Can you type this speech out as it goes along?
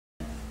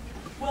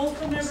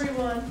Welcome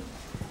everyone.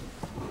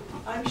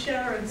 I'm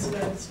Sharon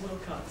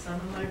Spence-Wilcox.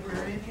 I'm a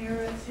librarian here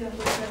at Seattle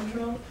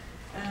Central,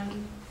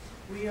 and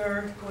we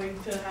are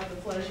going to have the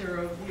pleasure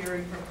of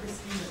hearing from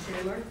Cristina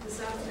Taylor this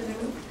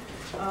afternoon.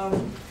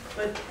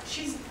 But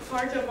she's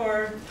part of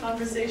our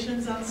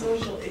Conversations on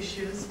Social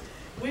Issues,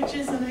 which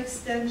is an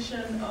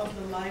extension of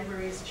the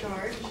library's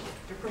charge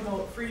to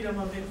promote freedom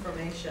of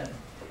information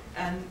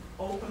and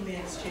openly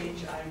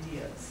exchange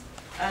ideas.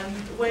 And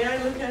the way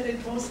I look at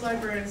it, most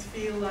librarians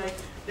feel like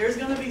there's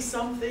going to be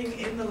something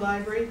in the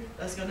library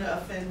that's going to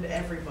offend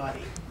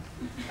everybody.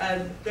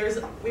 And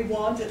we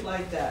want it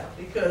like that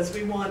because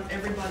we want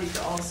everybody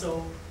to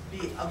also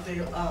be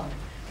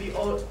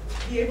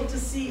able to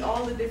see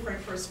all the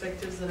different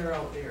perspectives that are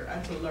out there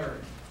and to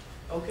learn.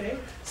 Okay?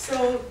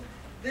 So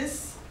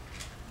this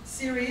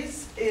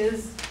series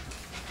is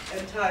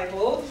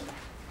entitled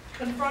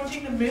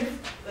Confronting the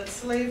Myth That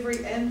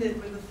Slavery Ended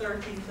with the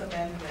 13th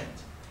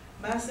Amendment,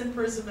 Mass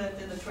Imprisonment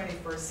in the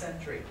 21st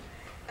Century.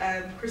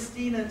 And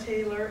Cristina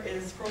Taylor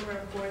is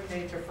Program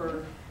Coordinator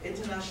for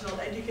International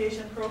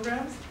Education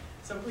Programs.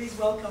 So please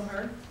welcome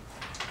her.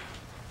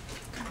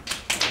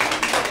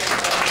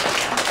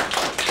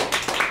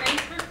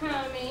 Thanks for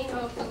coming.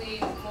 Hopefully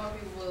more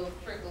people will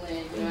trickle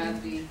in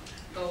as we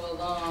go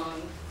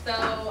along. So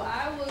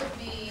I will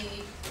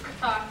be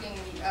talking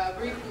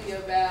briefly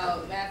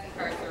about mass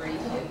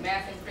incarceration,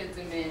 mass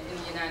imprisonment in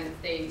the United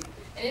States.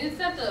 And it is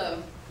such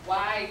a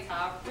wide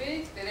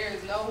topic that there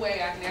is no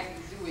way I can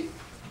actually do it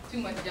too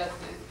much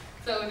justice.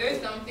 So if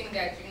there's something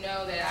that you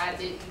know that I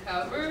didn't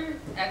cover,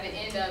 at the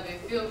end of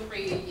it, feel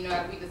free,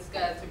 as we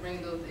discuss, to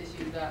bring those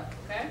issues up,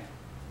 okay?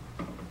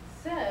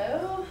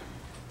 So,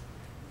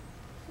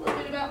 a little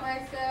bit about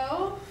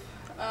myself.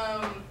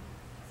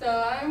 So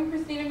I'm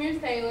Cristina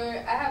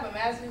Taylor. I have a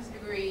master's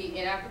degree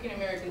in African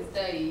American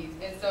Studies,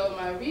 and so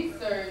my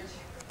research,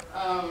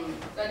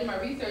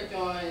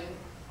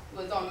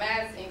 was on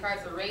mass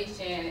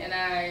incarceration, and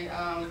I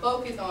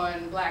focus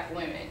on Black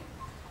women.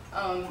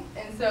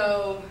 And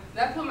so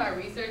that's what my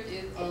research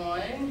is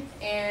on.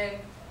 And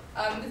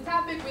this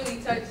topic really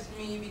touched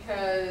me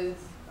because,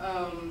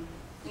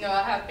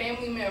 I have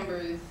family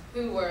members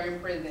who were in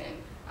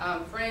prison,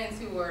 friends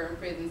who were in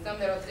prison, some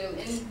that are still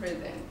in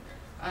prison.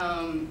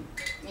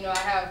 I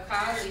have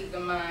colleagues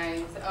of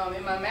mine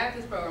in my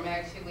master's program,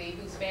 actually,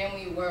 whose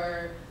family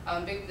were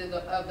victims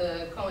of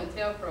the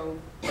COINTELPRO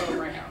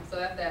program. So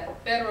that's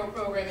that federal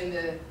program in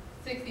the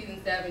 60s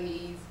and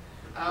 70s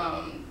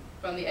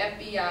from the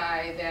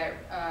FBI that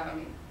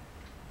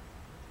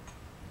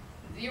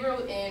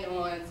zeroed in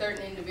on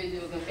certain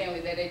individuals and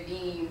families that they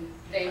deemed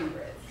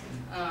dangerous.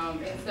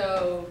 And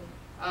so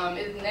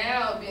it's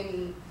now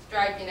been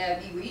striking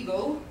as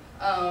illegal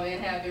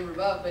and have been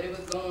revoked, but it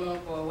was going on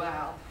for a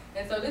while.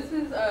 And so this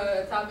is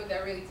a topic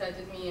that really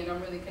touches me, and I'm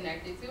really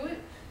connected to it.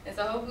 And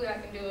so hopefully I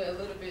can do it a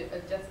little bit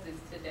of justice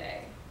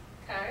today.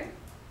 Okay?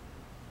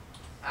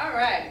 All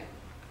right.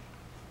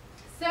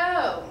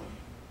 So,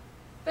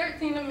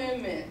 13th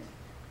Amendment.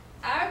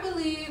 I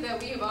believe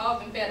that we have all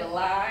been fed a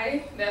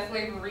lie that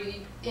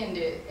slavery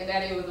ended and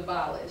that it was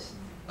abolished.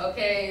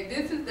 Okay?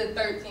 This is the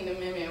 13th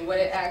Amendment, what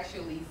it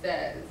actually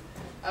says.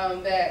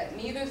 That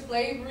neither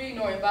slavery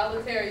nor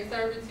involuntary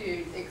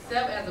servitude,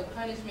 except as a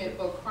punishment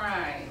for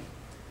crime,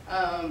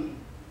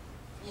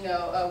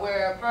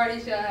 where a party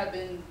shall have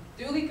been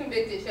duly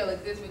convicted, shall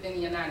exist within the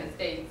United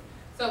States.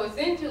 So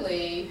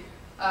essentially,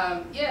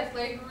 yes,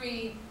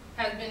 slavery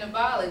has been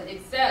abolished,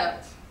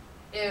 except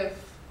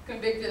if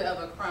convicted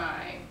of a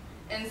crime.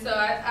 And so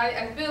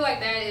I feel like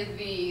that is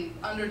the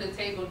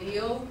under-the-table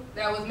deal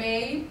that was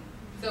made.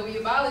 So we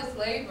abolished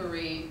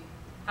slavery.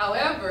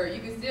 However,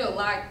 you can still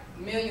lock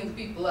millions of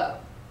people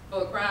up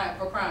for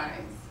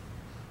crimes.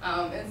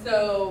 And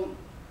so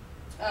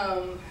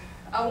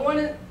I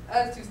wanted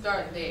us to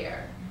start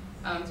there,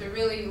 to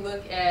really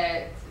look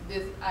at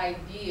this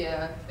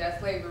idea that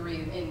slavery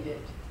is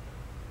ended.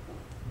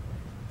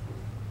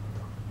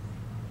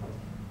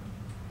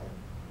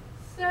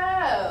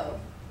 So,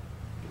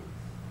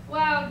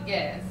 wild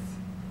guess,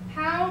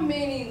 how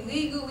many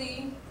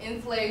legally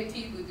enslaved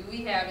people do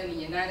we have in the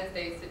United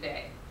States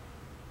today?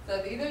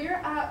 So these are your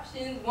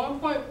options: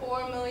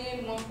 1.4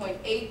 million,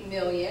 1.8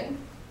 million,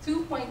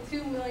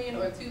 2.2 million,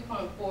 or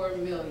 2.4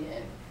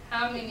 million.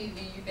 How many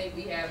do you think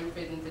we have in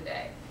prison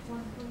today?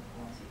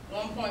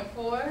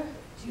 1.4?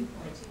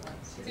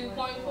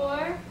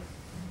 2.4?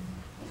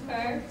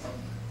 Okay.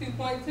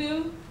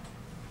 2.2?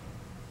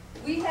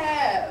 We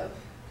have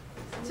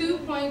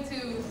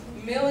 2.2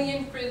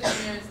 million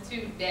prisoners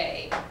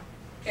today.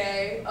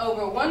 Okay?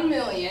 Over 1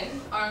 million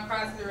are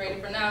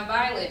incarcerated for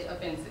nonviolent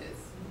offenses.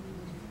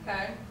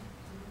 Okay?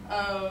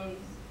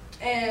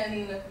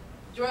 And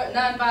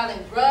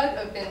nonviolent drug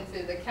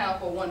offenses account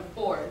for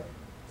 1/4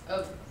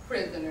 of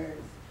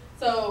prisoners.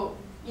 So,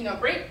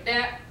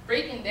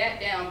 breaking that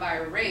down by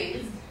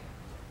race,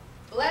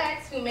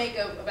 Blacks, who make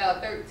up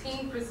about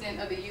 13%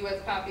 of the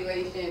U.S.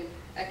 population,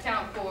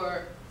 account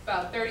for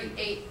about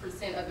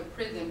 38% of the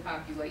prison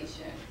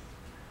population.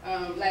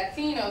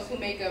 Latinos, who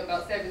make up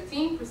about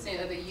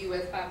 17% of the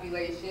U.S.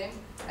 population,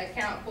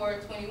 account for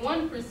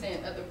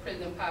 21% of the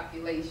prison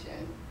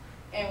population.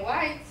 And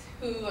whites,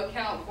 who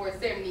account for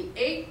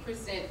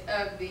 78%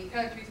 of the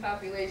country's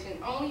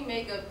population, only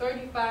make up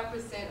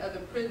 35% of the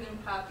prison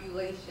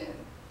population.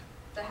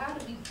 So how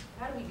do we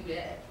do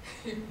that?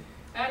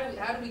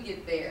 how do we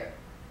get there?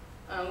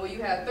 Well,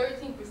 you have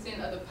 13%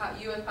 of the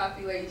U.S.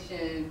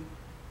 population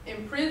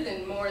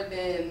imprisoned more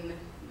than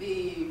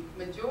the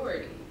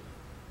majority.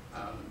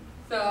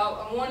 So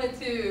I wanted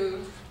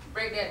to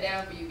break that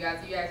down for you guys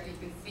so you actually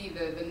can see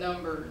the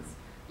numbers,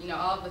 you know,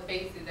 all the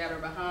faces that are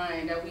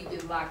behind that we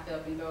just locked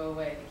up and throw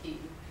away the key.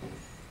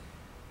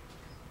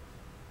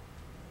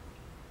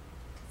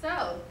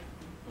 So,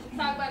 let's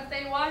talk about the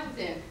state of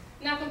Washington.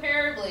 Now,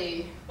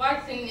 comparably,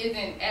 Washington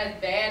isn't as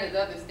bad as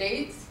other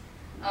states,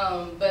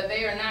 but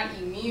they are not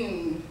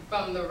immune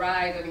from the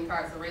rise of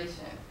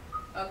incarceration.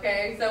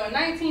 Okay, so in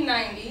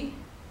 1990,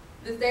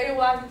 the state of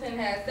Washington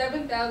had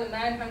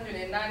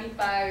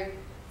 7,995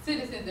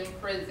 citizens in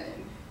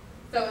prison.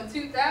 So in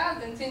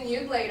 2000, 10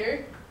 years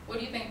later, what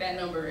do you think that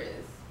number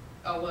is,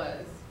 or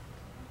was?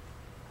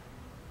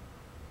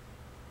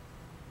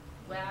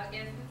 Well, I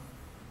guess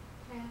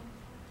it's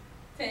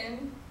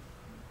 10.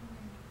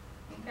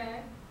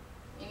 Okay.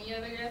 Any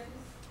other guesses?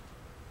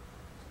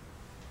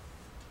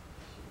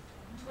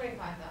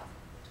 25,000.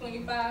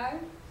 25.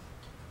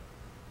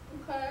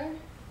 Okay.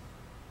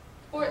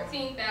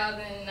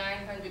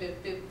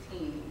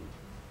 14,915.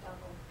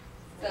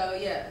 So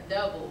yeah,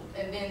 doubled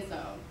and then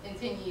some in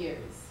 10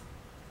 years.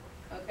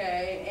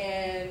 Okay,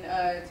 and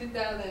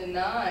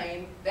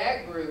 2009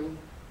 that grew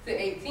to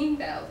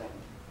 18,000.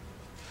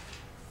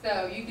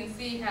 So you can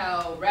see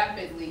how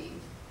rapidly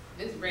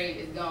this rate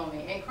is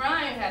going. And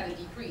crime hasn't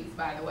decreased,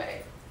 by the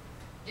way.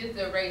 Just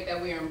the rate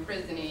that we're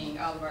imprisoning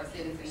all of our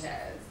citizens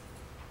has.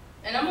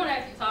 And I'm going to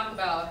actually talk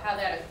about how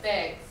that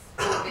affects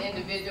the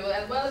individual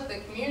as well as the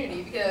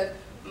community, because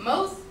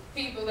most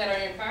people that are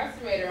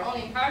incarcerated are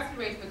only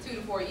incarcerated for 2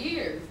 to 4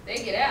 years. They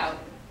get out.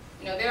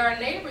 You know, they're our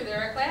neighbors,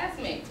 they're our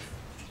classmates.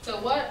 So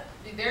what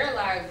do their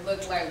lives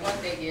look like once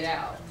they get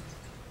out?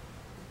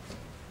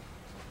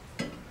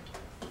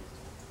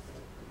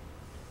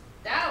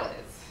 Dallas.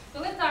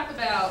 So let's talk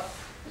about,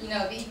 you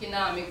know, the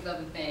economics of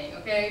the thing,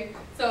 okay?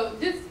 So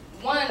just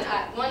one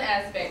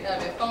aspect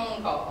of it,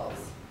 phone calls,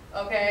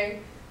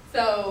 okay?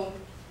 So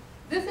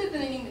this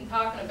isn't even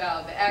talking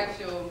about the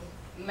actual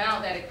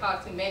amount that it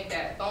costs to make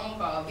that phone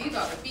call. These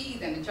are the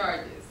fees and the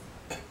charges,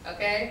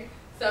 okay?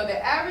 So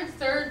the average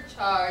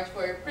surcharge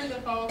for a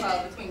prison phone call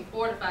is between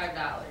 $4 to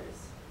 $5.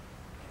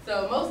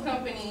 So most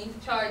companies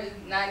charge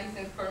 90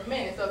 cents per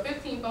minute. So a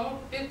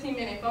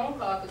 15-minute phone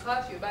call could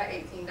cost you about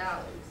 $18,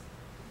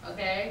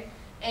 okay?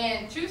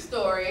 And true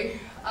story,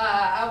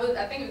 I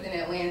think it was in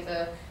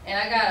Atlanta, and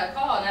I got a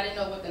call, and I didn't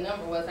know what the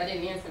number was. I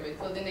didn't answer it.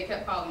 So then they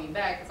kept calling me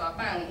back, so I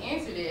finally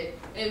answered it.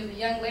 And it was a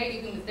young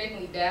lady who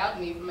mistakenly dialed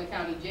me from a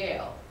county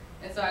jail.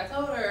 And so I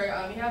told her,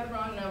 you have the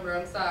wrong number,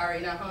 I'm sorry,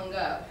 and I hung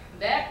up.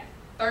 That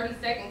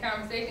 30-second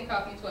conversation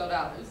cost me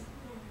 $12.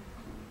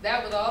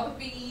 That was all the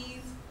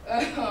fees.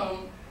 It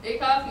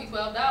cost me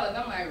 $12.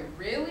 I'm like,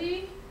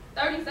 really?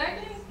 30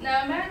 seconds?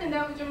 Now imagine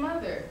that was your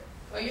mother,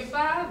 or your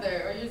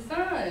father, or your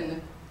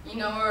son, you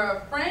know, or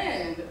a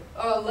friend,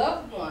 or a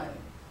loved one,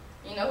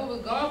 you know, who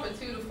was gone for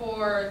 2 to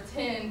 4,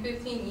 10,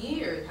 15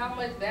 years. How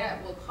much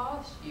that will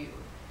cost you?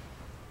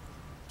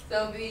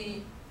 So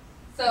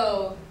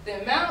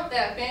the amount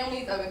that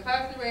families of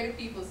incarcerated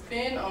people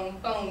spend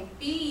on phone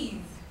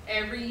fees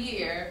every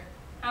year,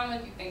 how much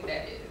do you think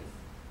that is?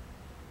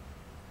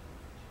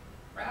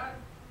 Right?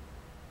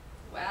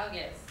 Wild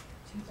guess.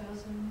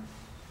 2,000?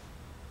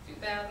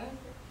 2,000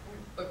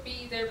 for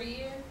fees every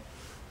year?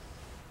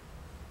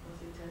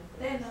 Was it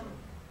 10. 10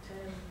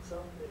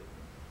 something.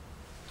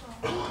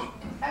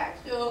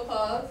 Actual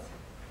cost,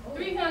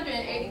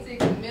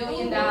 $386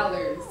 million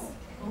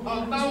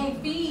on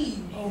phone fees.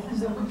 Oh,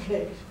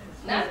 okay.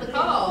 Not the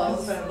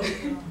calls.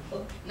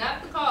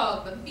 Not the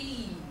calls, the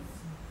fees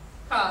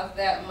cost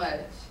that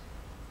much.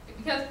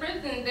 Because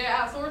prisons, they're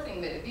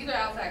outsourcing this. These are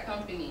outside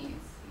companies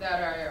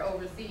that are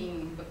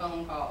overseeing the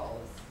phone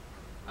calls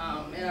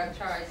and are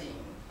charging.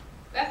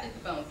 That's just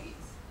the phone fees.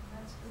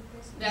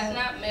 That's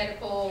not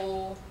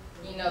medical,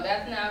 you know,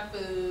 that's not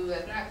food,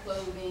 that's not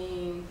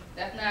clothing,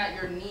 that's not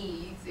your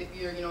needs if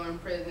you're, you know, in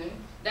prison.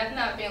 That's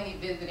not family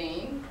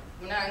visiting.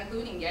 We're not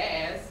including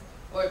gas,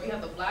 or if you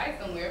have to fly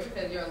somewhere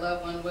because your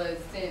loved one was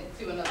sent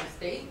to another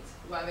state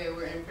while they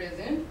were in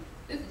prison.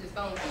 This is just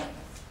phone calls.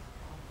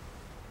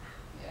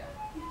 Yeah.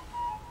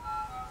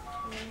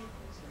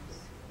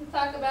 Let's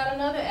talk about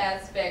another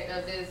aspect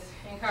of this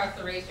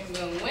incarceration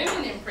boom,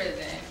 women in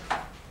prison.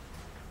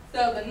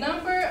 So the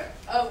number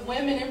of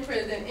women in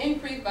prison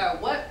increased by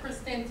what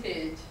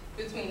percentage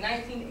between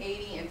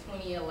 1980 and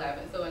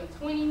 2011? So in a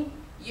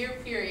 20-year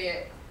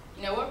period,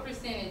 you know, what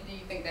percentage do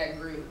you think that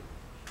grew?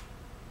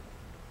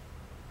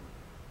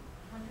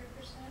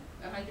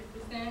 100%?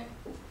 100%?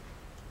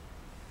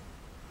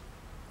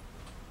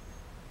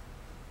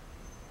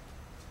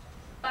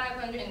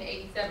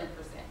 587%.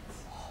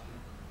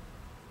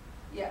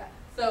 Yeah.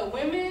 So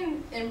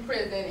women in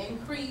prison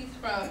increased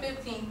from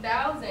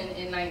 15,000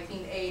 in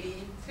 1980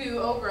 to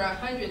over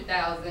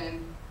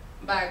 100,000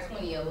 by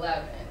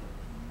 2011.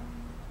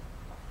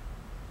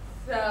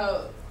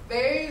 So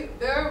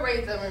their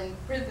rates of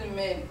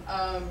imprisonment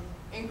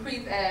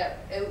increased at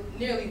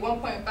nearly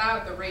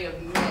 1.5 the rate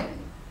of men,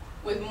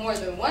 with more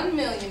than 1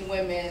 million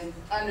women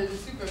under the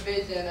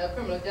supervision of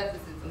criminal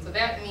justice system. So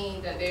that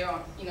means that they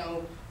are,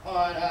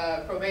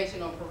 on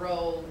probation or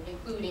parole,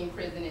 including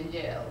prison and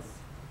jails.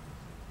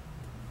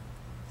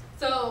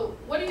 So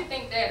what do you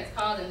think that is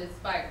causing this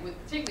spike,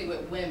 particularly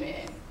with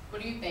women?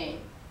 What do you think?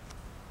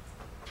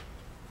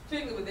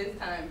 Particularly with this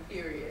time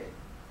period.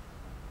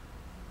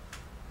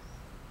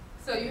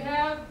 So you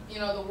have,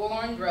 the war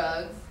on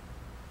drugs,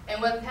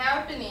 and what's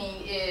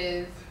happening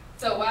is,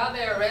 so while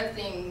they're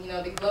arresting,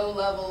 these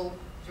low-level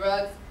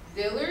drug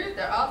dealers,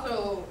 they're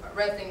also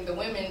arresting the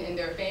women in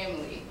their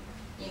family.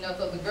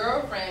 So the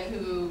girlfriend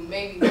who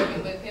may be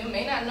living with him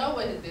may not know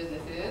what his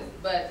business is,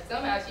 but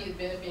somehow she is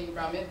benefiting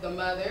from it. The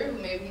mother,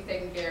 who maybe he's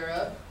taking care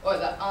of, or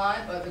the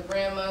aunt, or the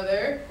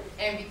grandmother.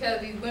 And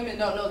because these women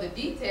don't know the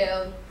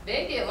details,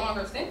 they get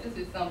longer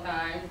sentences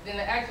sometimes than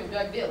the actual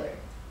drug dealer,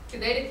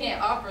 because they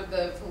can't offer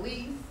the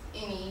police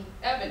any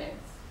evidence.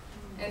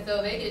 And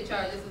so they get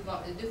charged just as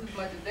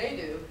much as they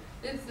do.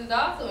 This is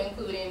also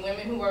including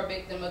women who are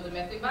victims of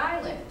domestic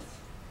violence.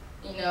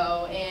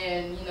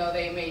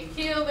 They may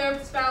kill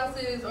their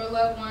spouses or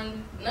loved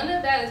ones. None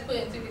of that is put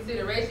into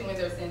consideration when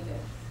they're sentenced.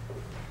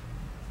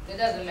 It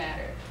doesn't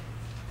matter.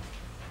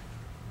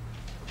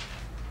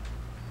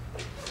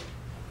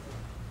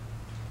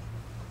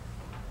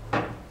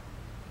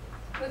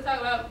 Let's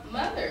talk about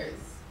mothers.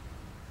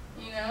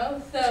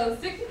 So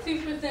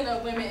 62%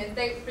 of women in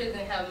state prison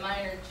have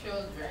minor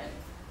children.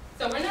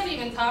 So we're not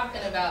even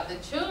talking about the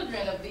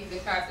children of these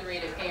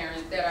incarcerated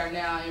parents that are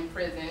now in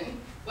prison.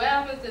 What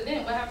happens to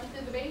them? What happens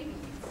to the babies?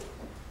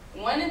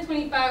 1 in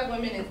 25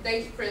 women in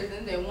state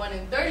prisons and 1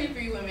 in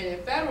 33 women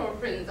in federal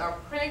prisons are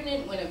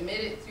pregnant when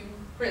admitted to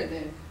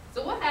prison.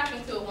 So what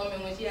happens to a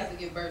woman when she has to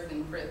give birth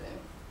in prison?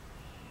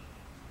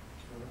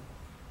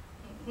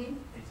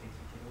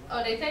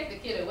 Mm-hmm. They take the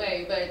kid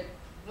away, but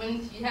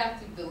when she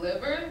has to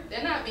deliver,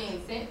 they're not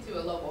being sent to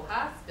a local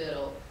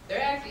hospital.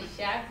 They're actually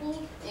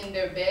shackled in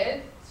their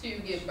bed to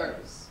give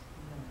birth.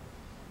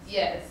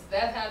 Yes,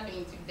 that's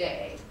happening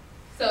today.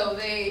 So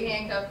they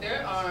handcuff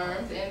their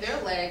arms and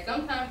their legs,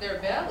 sometimes their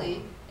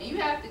belly, and you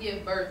have to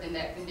give birth in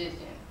that condition.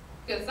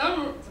 Because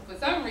for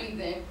some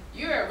reason,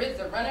 you're at risk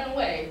of running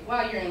away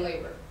while you're in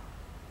labor.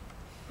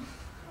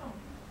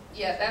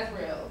 Yes, that's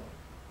real.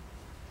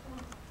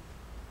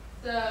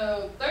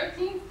 So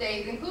 13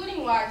 states,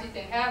 including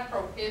Washington, have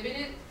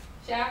prohibited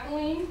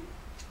shackling.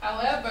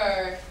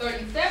 However,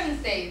 37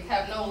 states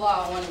have no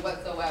law on it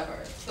whatsoever.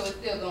 So it's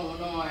still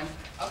going on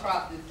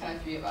across this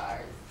country of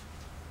ours.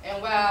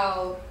 And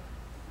while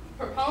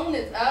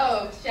proponents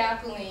of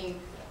shackling,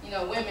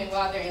 women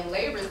while they're in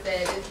labor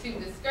said is to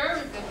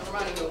discourage them from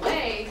running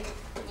away,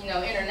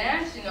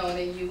 international and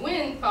the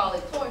UN call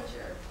it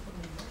torture.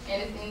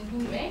 And it's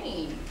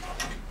inhumane.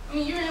 I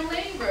mean, you're in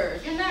labor.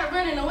 You're not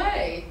running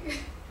away.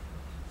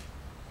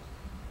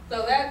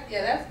 So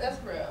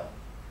that's real.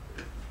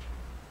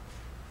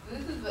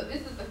 This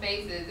is the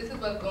faces. This is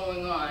what's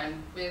going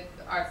on with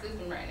our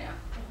system right now.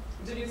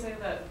 Did you say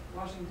that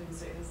Washington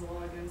State has a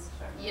law against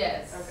shackling?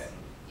 Yes. Okay.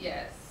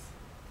 Yes.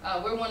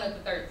 We're one of the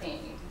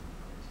 13.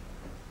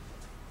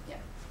 Yeah.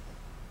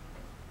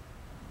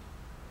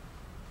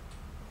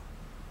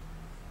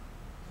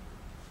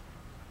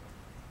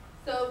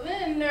 So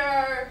then there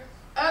are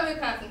other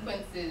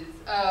consequences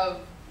of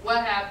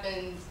what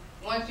happens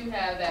once you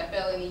have that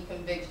felony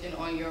conviction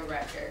on your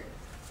record.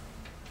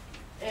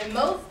 In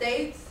most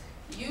states,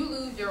 you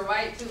lose your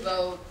right to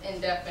vote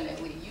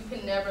indefinitely. You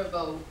can never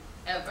vote,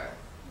 ever.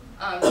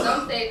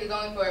 Some states it's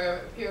only for a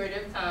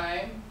period of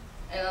time,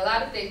 and a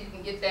lot of states you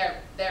can get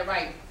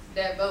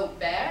that vote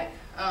back,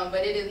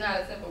 but it is not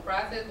a simple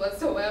process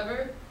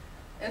whatsoever.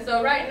 And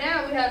so right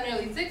now we have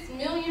nearly 6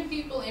 million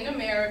people in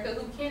America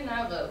who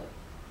cannot vote.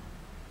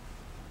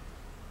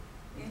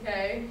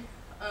 Okay?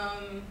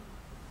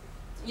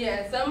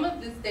 Some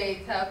of the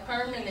states have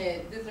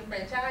permanent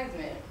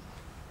disenfranchisement.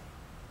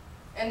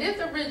 And this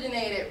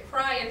originated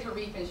prior to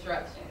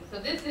Reconstruction. So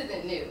this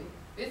isn't new.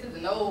 This is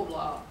an old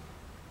law.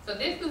 So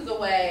this was a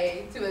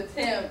way to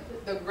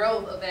attempt the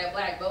growth of that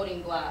black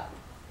voting bloc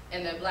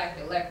and the black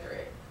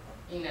electorate,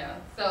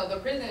 So the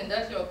prison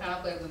industrial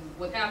complex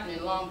was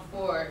happening long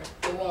before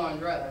the war on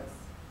drugs.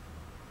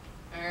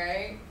 All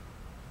right?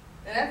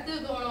 And that's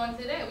still going on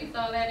today. We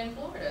saw that in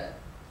Florida.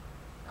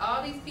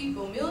 All these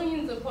people,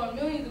 millions upon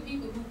millions of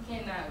people who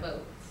cannot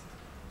vote.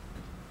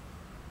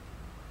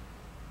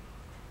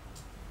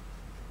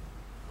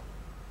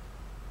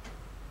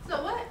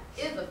 So what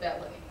is a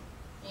felony?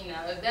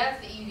 If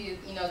that's the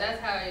easiest, that's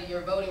how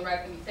your voting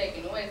right can be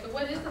taken away. So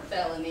what is a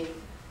felony?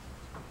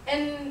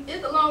 And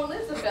it's a long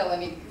list of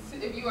felonies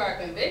if you are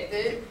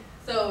convicted.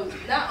 So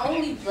not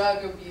only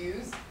drug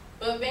abuse,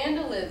 but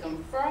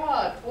vandalism,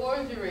 fraud,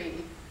 forgery,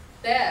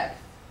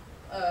 theft,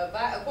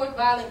 of course,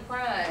 violent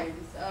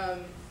crimes,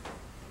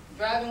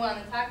 driving while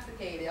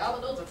intoxicated, all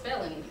of those are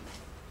felonies.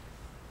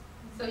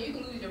 So you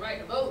can lose your right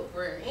to vote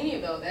for any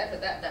of those. That's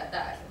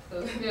a ...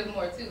 So there's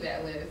more to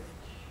that list.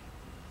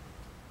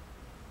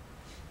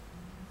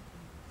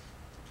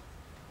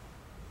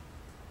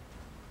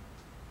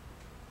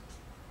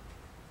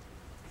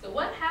 So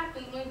what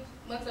happens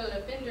once an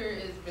offender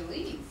is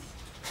released?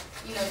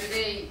 You know,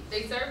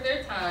 they serve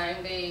their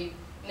time, they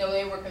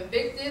were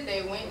convicted,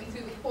 they went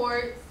into the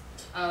courts,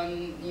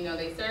 you know,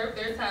 they served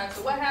their time.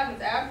 So what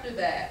happens after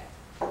that?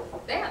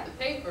 They have to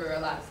pay for a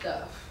lot of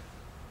stuff.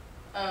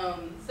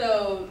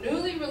 So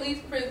newly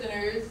released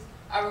prisoners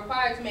are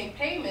required to make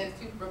payments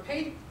to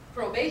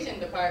probation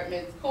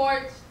departments,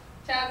 courts,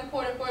 child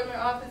support enforcement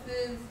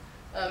offices,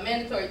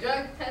 mandatory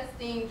drug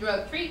testing,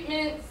 drug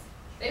treatments.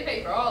 They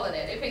pay for all of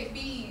that. They pay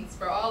fees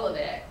for all of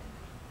that.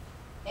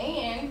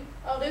 And,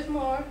 oh, there's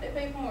more. They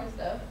pay for more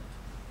stuff.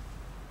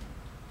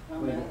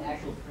 Were the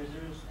actual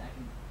prisoners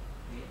actually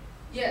paid?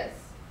 Yes.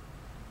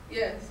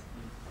 Yes.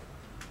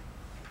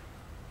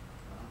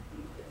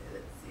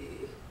 Let's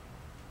see.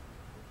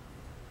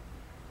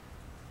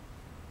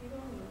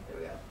 There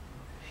we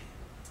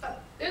go.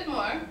 There's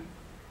more.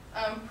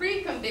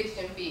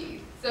 Pre-conviction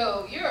fees.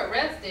 So you're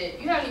arrested,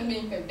 you haven't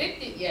even been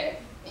convicted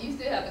yet, and you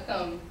still have to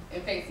come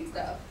and pay some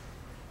stuff.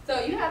 So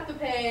you have to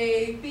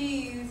pay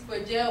fees for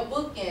jail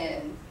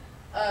bookings,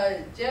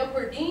 jail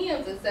per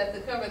diems assessed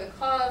to cover the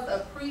cost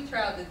of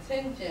pretrial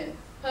detention,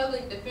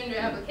 public defender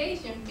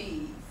application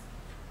fees.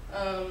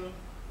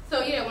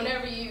 So yeah,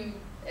 whenever you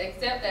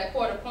accept that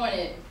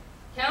court-appointed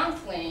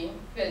counseling,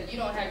 because you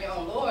don't have your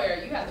own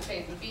lawyer, you have to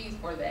pay some fees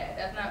for that.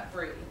 That's not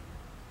free.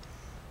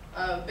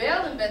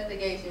 Bail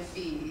investigation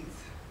fees.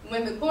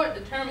 When the court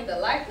determines the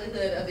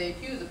likelihood of the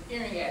accused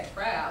appearing at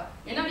trial,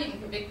 you're not even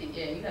convicted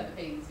yet, you have to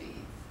pay these fees.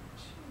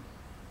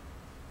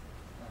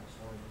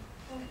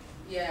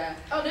 Yeah.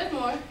 Oh, there's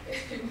more.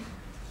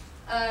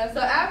 So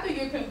after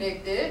you're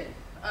convicted,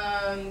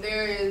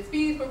 there is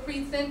fees for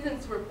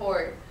pre-sentence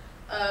report,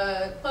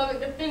 public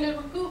defender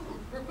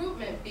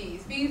recruitment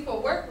fees, fees for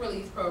work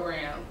release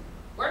program.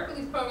 Work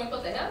release program is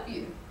supposed to help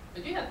you,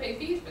 but you have to pay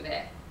fees for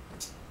that.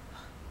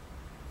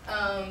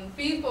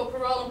 Fees for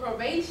parole and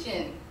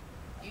probation.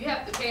 You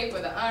have to pay for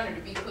the honor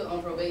to be put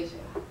on probation.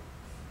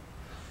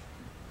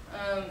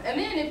 And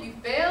then if you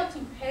fail to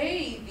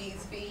pay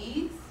these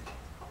fees,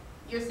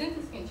 your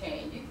sentence can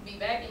change. You can be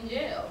back in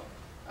jail.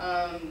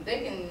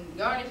 They can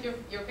garnish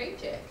your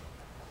paycheck.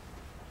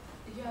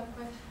 Did you have a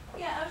question?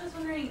 Yeah, I was just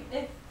wondering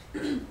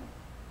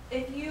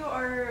if you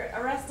are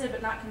arrested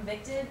but not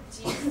convicted,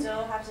 do you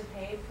still have to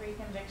pay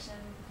pre-conviction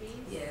fees?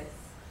 Yes.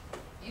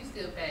 You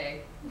still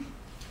pay.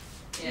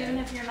 Even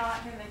if you're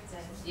not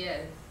convicted?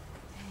 Yes.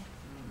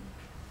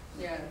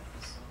 Yeah.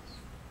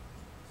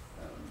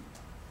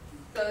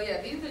 So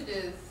yeah, these are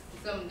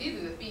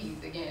the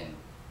fees again.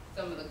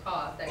 Some of the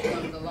costs that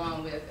comes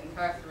along with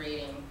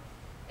incarcerating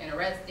and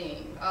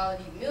arresting all of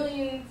these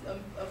millions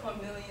upon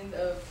millions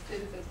of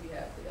citizens we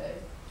have today.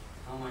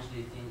 How much do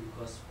you think it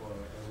costs for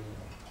every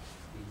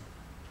fee?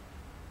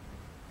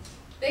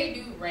 They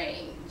do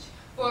range.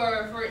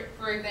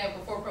 For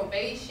example, for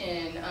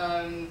probation,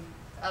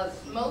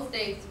 most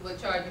states would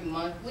charge you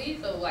monthly,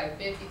 so like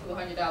 $50 to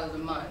 $100 a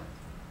month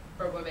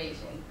for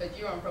probation. But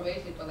you're on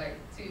probation for like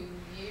 2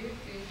 years,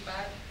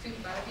 2 to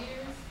 5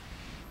 years.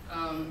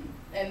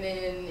 And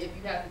then if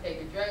you have to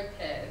take a drug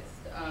test,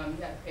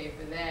 you have to pay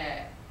for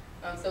that.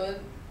 So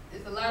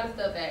it's a lot of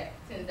stuff that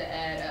tends to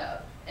add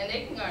up. And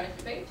they can garnish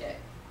your paycheck.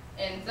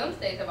 And some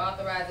states have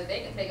authorized that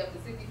they can take up to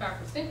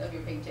 65% of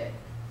your paycheck.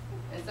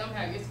 And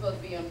somehow you're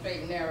supposed to be on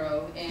straight and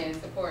narrow and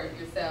support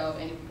yourself,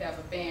 and if you have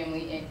a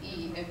family, and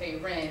eat and pay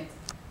rent,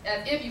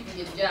 as if you can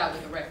get a job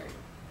with a record.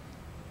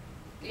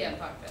 We haven't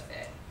talked about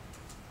that.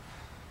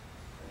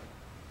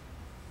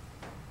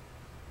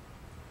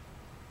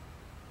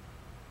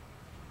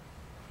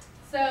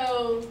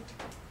 So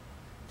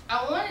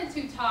I wanted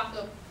to talk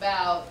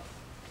about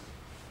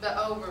the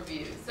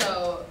overview.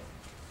 So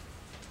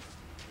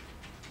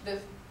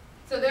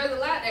there's a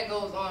lot that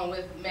goes on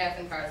with mass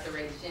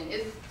incarceration.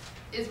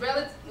 It's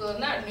relative, well, it's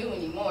not new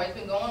anymore. It's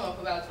been going on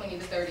for about 20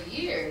 to 30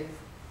 years.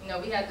 You know,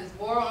 we had this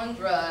war on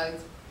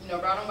drugs, you know,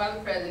 brought on by the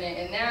president,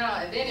 and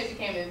then it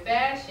became in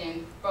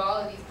fashion for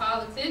all of these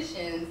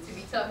politicians to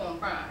be tough on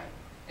crime.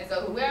 And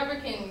so whoever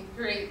can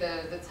create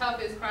the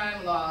toughest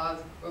crime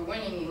laws, we're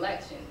winning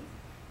elections.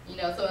 You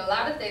know, so a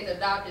lot of states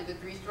adopted the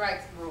 3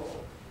 strikes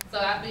rule. So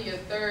after your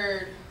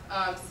third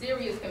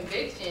serious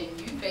conviction,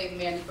 you face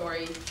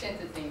mandatory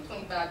sentencing,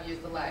 25 years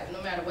to life,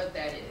 no matter what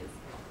that is.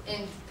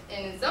 And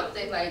in some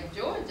states like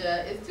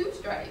Georgia, it's 2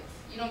 strikes.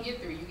 You don't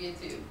get 3, you get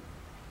 2.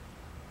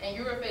 And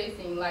you are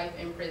facing life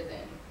in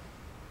prison.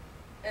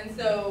 And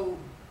so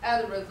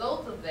as a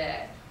result of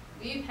that,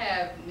 we've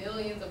had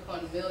millions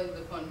upon millions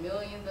upon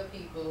millions of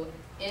people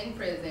in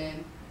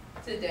prison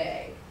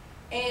today.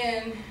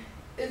 And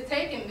it's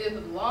taken this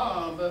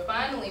long, but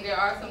finally there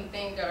are some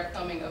things that are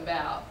coming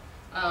about.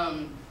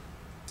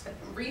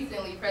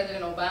 Recently,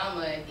 President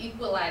Obama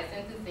equalized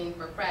sentencing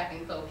for crack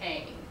and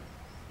cocaine.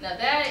 Now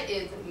that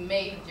is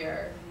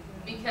major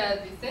because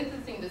the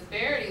sentencing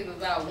disparity is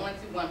about 1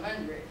 to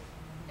 100.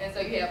 And so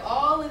you have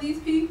all of these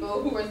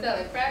people who are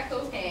selling crack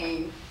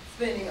cocaine,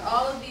 spending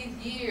all of these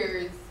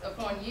years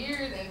upon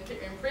years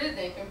in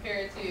prison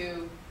compared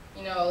to,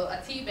 you know,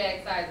 a tea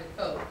bag size of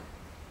coke,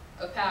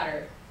 of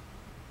powder.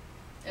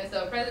 And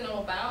so President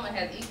Obama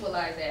has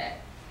equalized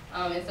that.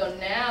 And so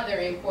now they're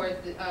in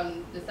court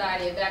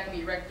deciding if that can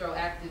be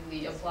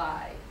retroactively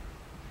applied,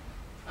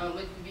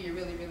 which would be a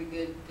really, really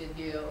good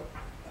deal.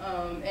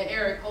 And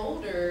Eric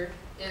Holder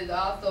is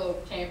also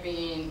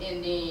championing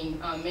ending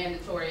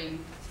mandatory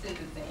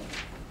sentences.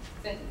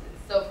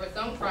 So for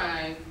some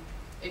crimes,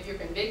 if you're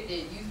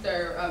convicted, you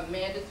serve a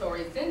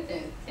mandatory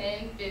sentence,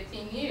 10,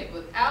 15 years,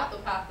 without the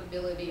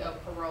possibility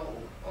of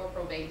parole or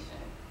probation.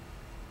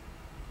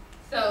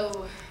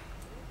 So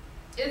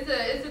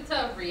it's a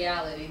tough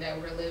reality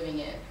that we're living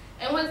in.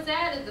 And what's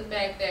sad is the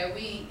fact that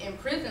we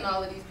imprison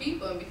all of these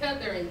people, and because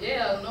they're in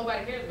jail,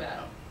 nobody cares about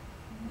them.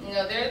 You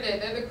know, they're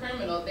the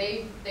criminal.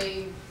 They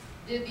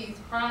did these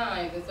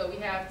crimes, and so we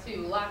have to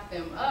lock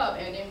them up,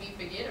 and then we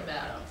forget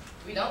about them.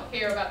 We don't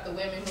care about the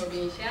women who are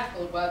being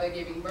shackled while they're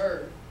giving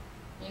birth.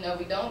 You know,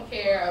 we don't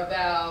care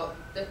about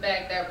the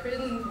fact that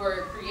prisons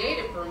were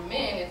created for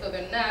men, and so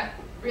they're not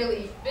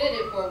really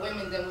fitted for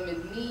women's and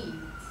women's needs.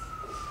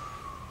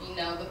 You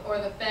know, or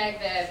the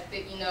fact that,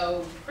 you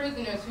know,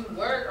 prisoners who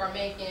work are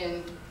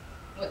making,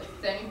 what,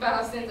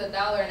 75 cents $1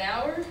 an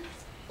hour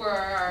for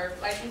our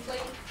license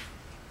plates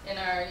and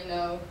our, you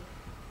know,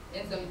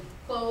 and some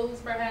clothes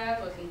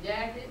perhaps, or some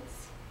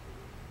jackets.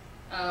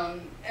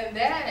 And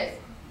that,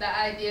 the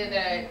idea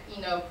that,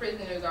 you know,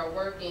 prisoners are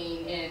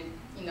working and,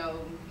 you know,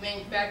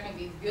 manufacturing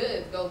these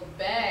goods goes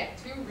back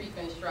to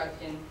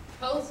Reconstruction,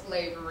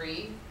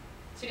 post-slavery,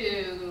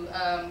 to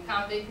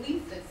convict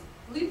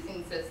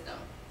leasing system.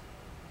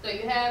 So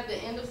you have the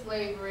end of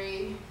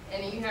slavery,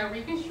 and then you have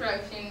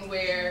Reconstruction,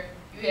 where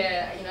you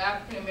had, you know,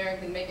 African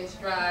Americans making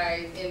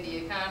strides in the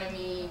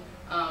economy,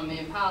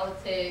 in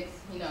politics,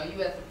 you know,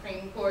 U.S.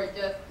 Supreme Court,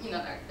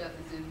 not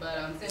justices,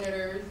 but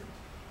senators.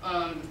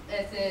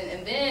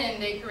 And then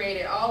they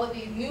created all of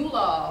these new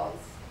laws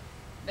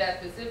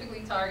that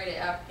specifically targeted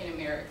African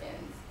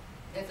Americans.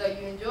 And so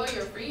you enjoy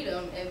your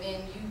freedom, and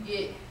then you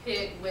get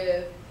hit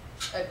with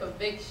a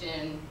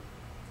conviction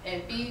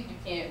and fees you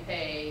can't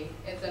pay,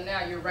 and so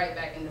now you're right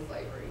back into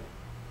slavery.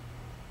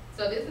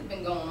 So this has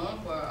been going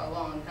on for a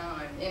long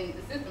time, and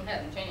the system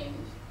hasn't changed.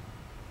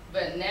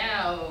 But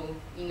now,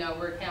 you know,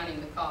 we're counting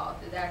the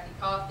cost. It's actually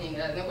costing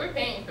us, and we're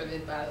paying for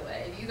this, by the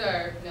way. These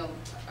are, you know,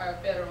 our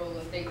federal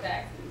and state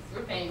taxes.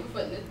 We're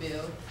footing this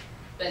bill.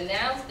 But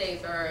now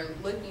states are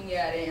looking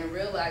at it and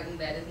realizing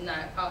that it's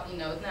not, you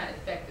know, it's not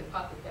effective,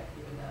 cost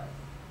effective enough.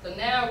 So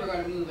now we're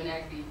going to move and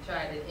actually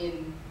try to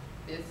end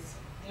this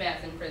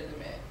mass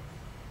imprisonment.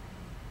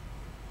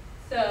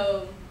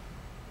 So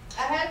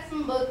I had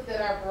some books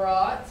that I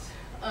brought.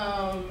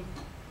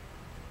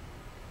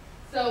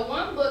 So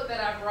one book that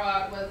I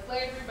brought was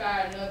Slavery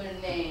by Another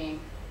Name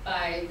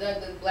by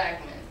Douglas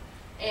Blackman.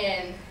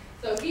 And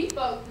so he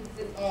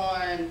focuses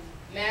on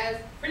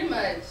pretty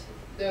much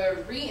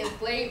the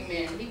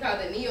re-enslavement, he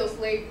called it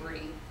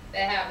neo-slavery,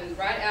 that happens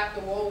right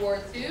after World War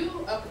II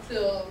up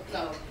until,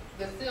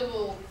 the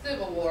Civil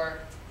War,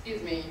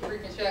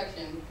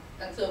 Reconstruction,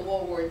 until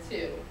World War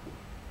II.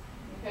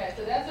 Okay,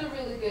 so that's a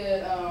really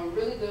good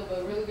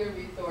book, really good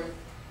resource.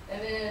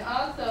 And then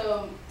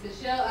also,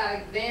 Michelle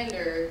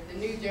Alexander, The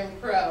New Jim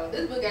Crow.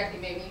 This book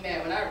actually made me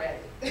mad when I read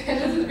it.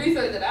 This is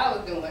research that I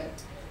was doing.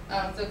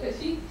 So, because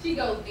she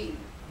goes deep,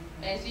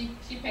 and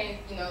she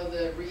paints, you know,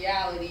 the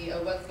reality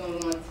of what's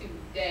going on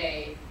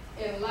today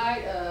in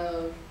light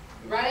of,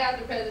 right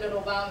after President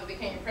Obama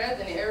became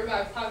president,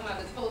 everybody was talking about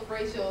this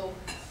post-racial,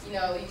 you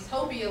know,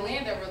 utopia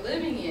land that we're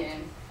living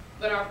in.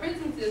 But our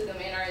prison system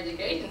and our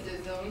education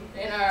system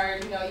and our,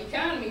 you know,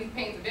 economy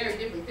paints a very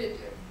different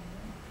picture.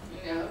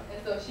 You know,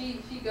 and so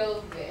she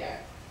goes there.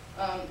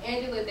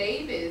 Angela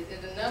Davis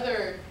is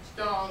another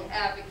strong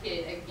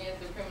advocate against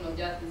the criminal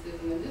justice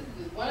system, and this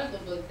is just one of the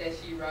books that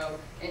she wrote,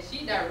 and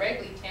she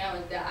directly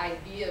challenged the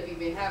idea of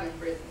even having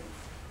prisons,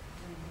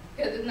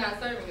 because it's not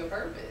serving a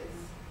purpose.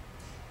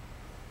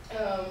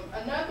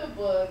 Another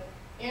book,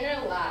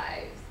 Inner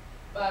Lives,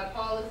 by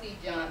Paula C.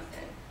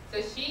 Johnson.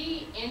 So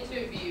she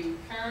interviewed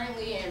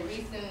currently and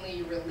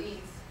recently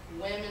released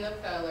women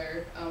of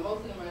color,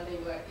 most of them are, I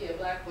think,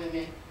 black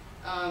women,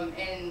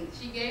 and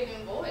she gave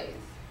them voice.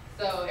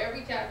 So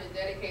every chapter is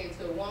dedicated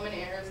to a woman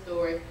and her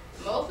story.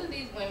 Most of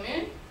these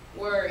women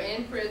were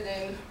in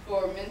prison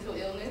for mental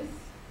illness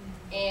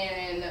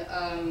and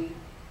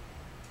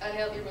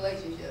unhealthy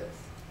relationships.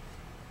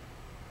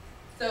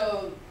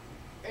 So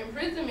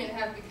imprisonment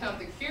has become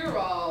the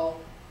cure-all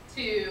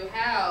to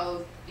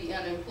house the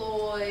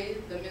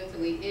unemployed, the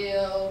mentally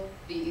ill,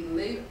 the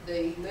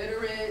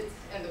illiterate,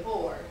 and the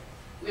poor.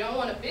 We don't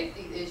want to fix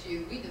these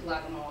issues, we just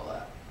lock them all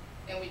up.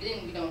 And we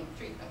don't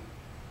treat them.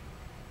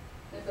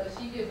 And so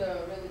she gives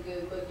a really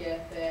good look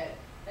at that.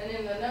 And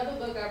then another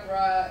book I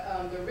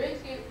brought, The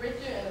Rich Get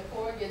Richer and the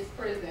Poor Gets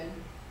Prison,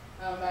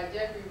 by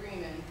Jeffrey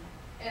Riemann.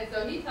 And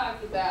so he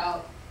talks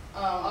about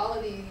all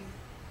of these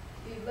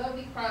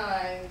lovely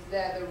crimes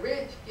that the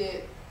rich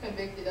get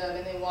convicted of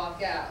and then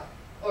walk out,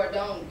 or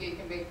don't get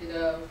convicted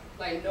of.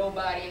 Like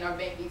nobody in our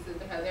banking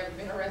system has ever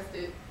been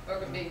arrested or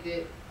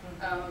convicted,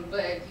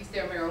 but you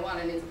sell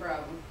marijuana and it's a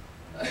problem.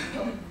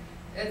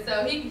 And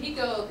so he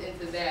goes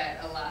into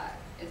that a lot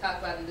and talks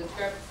about the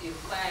discrepancy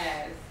of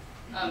class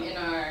in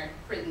our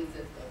prison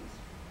systems.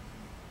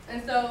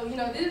 And so, you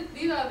know,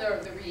 these are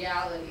the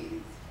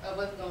realities of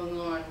what's going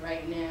on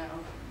right now.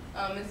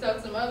 And so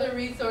some other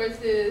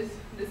resources,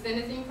 the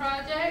Sentencing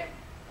Project,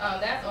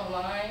 that's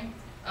online.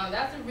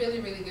 That's a really,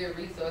 really good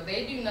resource.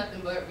 They do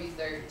nothing but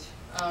research.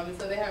 And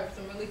so they have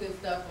some really good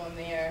stuff on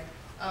there.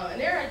 And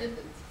there are just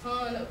a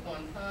ton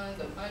upon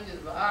tons of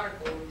hundreds of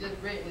articles just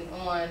written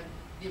on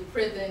the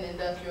prison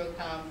industrial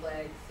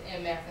complex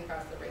and mass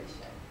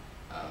incarceration.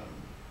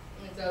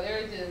 And so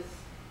there's just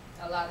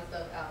a lot of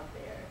stuff out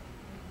there.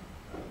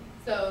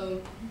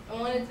 So I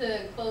wanted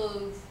to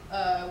close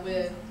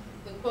with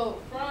the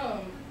quote from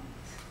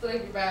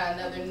Slavery by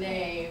Another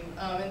Name.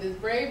 In this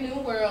brave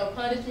new world,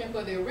 punishment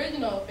for the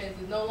original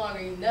offense is no longer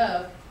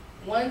enough.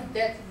 One's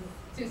debt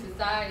to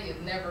society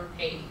is never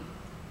paid.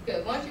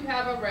 Because once you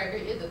have a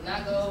record, it does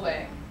not go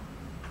away.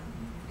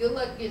 Good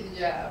luck getting a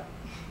job.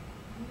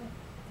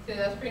 Because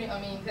that's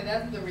because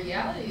that's the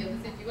reality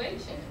of the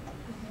situation.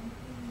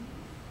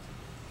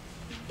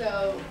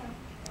 So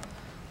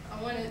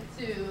I wanted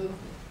to,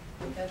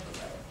 that's the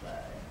last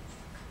slide.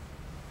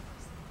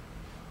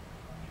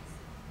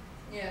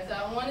 Yeah, so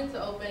I wanted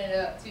to open it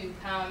up to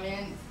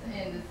comments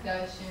and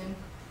discussion.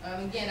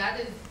 Again, I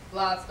just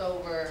glossed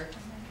over,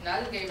 and I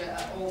just gave it an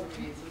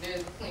overview, so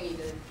there's plenty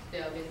to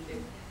delve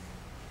into.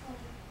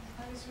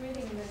 I was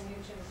reading the new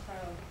Jim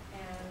Crow,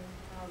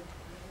 and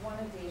one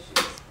of the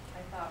issues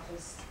I thought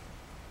was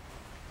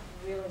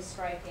really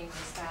striking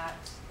was that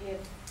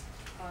if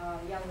a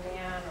young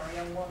man or a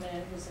young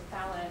woman who's a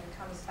felon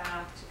comes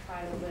back to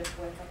try to live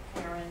with a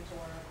parent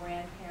or a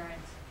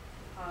grandparent,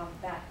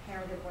 that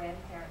parent or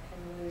grandparent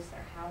can lose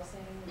their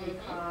housing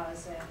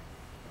because a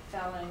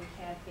felon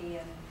can't be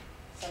in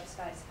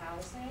subsidized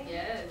housing.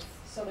 Yes.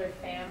 So their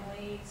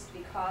families,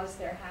 because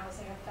they're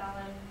housing a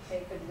felon,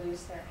 they could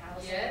lose their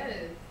housing.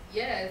 Yes.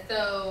 Yeah,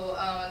 so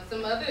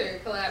some other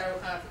collateral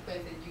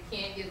consequences. You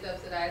can't get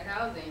subsidized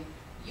housing.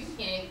 You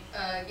can't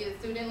get a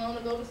student loan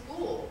to go to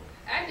school.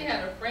 I actually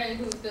had a friend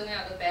who was filling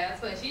out the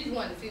FAFSA, and she just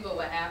wanted to see what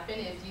would happen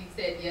if she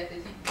said yes, that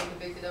she'd be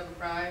convicted of a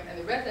crime, and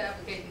the rest of the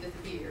application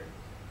disappeared.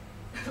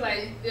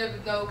 Like, there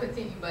was no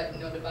continue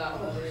button on the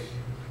bottom of it.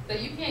 So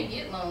you can't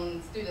get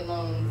loans, student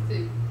loans,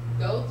 to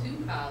go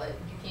to college.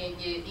 You can't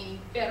get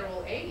any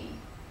federal aid.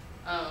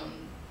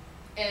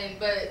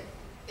 But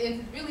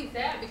it's really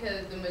sad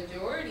because the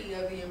majority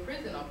of the in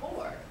prison are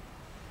poor.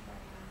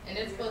 And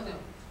they're supposed to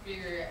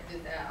figure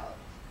this out.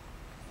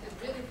 It's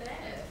really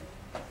sad.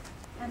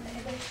 And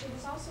she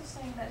was also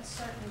saying that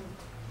certain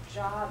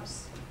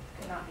jobs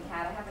could not be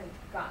had. I haven't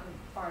gotten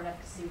far enough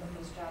to see what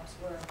those jobs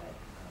were, but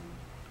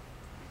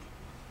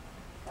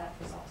that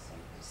was also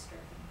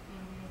disturbing.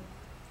 Mm-hmm.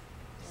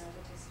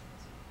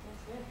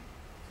 That's good.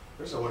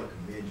 First, I want to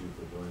commend you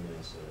for doing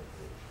this.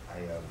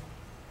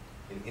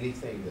 In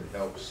anything that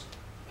helps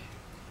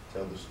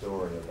tell the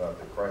story about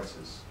the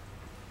crisis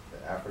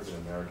that African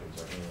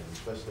Americans are in,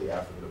 especially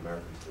African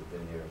Americans that have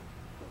been here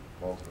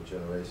multiple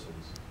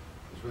generations,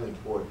 is really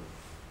important.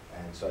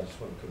 And so I just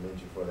want to commend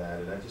you for that.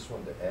 And I just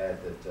wanted to add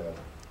that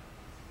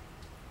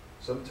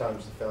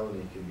sometimes the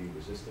felony can be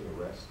resisting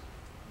arrest.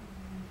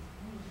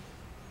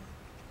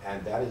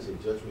 And that is a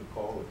judgment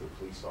call of the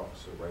police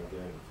officer right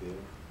there in the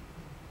field.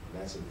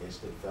 And that's an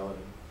instant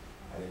felony.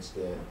 And it's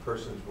the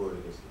person's word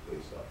against the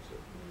police officer.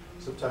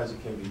 Sometimes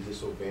it can be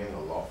disobeying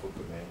a lawful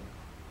command.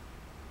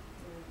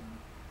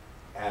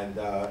 And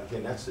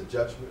again, that's a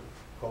judgment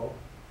call.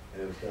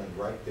 And it was done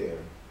right there.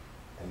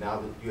 And now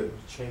that you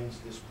have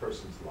changed this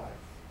person's life.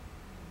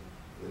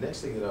 The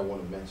next thing that I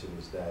want to mention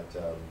is that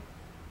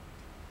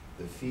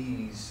the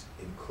fees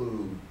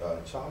include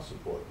child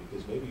support,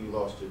 because maybe you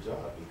lost your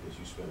job because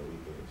you spent a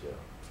week in jail.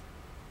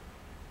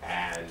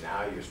 And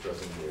now you're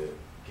struggling to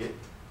get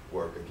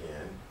work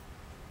again.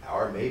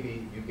 Or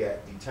maybe you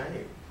got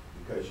detained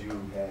because you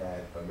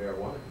had a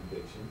marijuana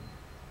conviction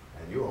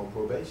and you're on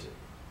probation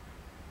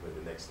when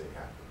the next thing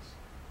happens.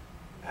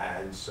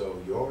 And so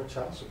your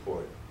child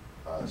support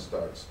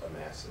starts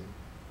amassing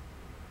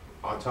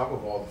on top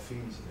of all the fees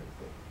and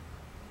everything.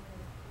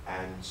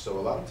 And so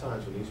a lot of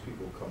times when these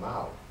people come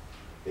out,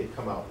 they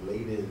come out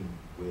laden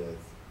with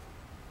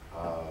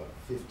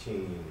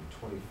 $15,000,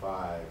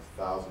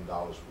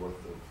 $25,000 worth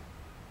of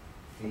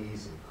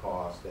fees and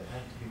costs that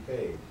have to be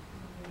paid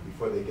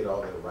before they get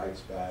all their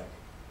rights back.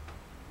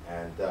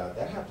 And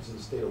that happens in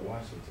the state of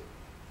Washington.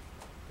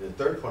 The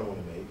third point I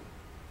want to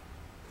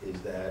make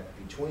is that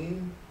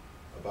between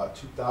about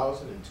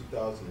 2000 and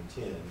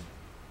 2010,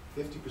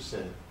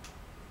 50%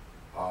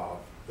 of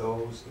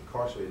those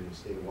incarcerated in the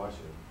state of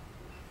Washington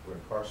were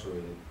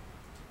incarcerated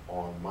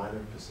on minor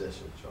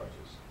possession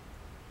charges.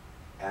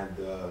 And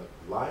the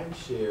lion's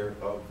share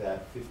of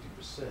that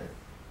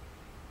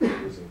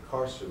 50% was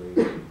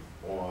incarcerated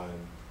on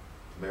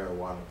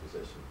marijuana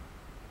possession.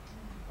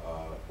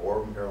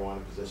 Or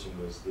marijuana possession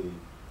was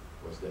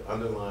the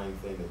underlying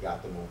thing that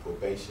got them on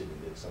probation,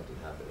 and then something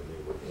happened and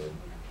they were in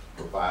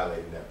for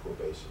violating that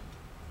probation.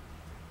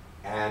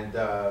 And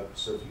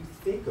so if you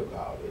think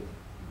about it,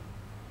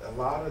 a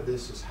lot of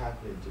this is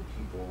happening to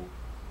people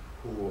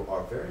who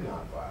are very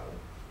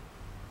nonviolent,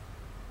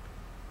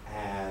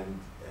 and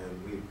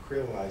we're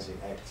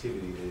criminalizing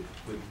activity that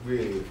would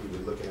really, if we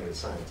were looking at it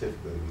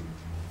scientifically, we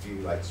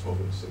view like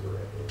smoking a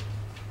cigarette or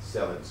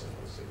selling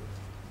someone a cigarette.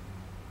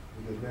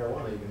 Because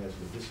marijuana even has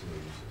medicinal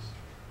uses,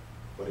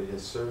 but it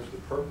has served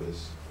the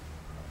purpose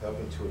of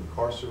helping to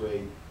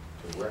incarcerate,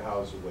 to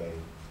warehouse away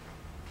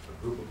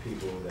a group of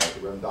people that the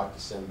Reverend Dr.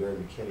 Samberry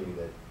McKinney,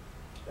 that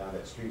down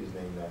that street is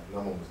named after, no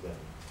one was named,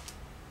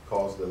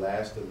 calls the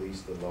last, the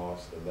least, the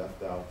lost, the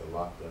left out, the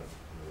locked up,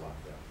 and the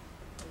locked out.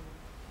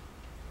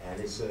 And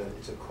it's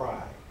a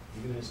cry,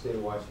 even in the state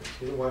of Washington. The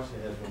state of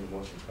Washington has one of the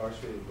most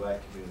incarcerated black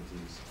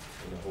communities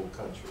in the whole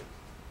country.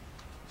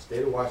 The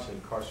state of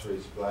Washington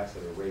incarcerates blacks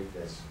at a rate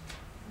that's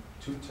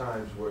 2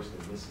 times worse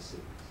than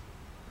Mississippi's.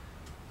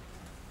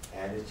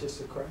 And it's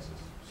just a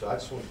crisis. So I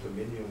just want to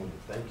commend you and want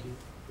to thank you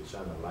for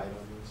shining a light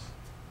on this.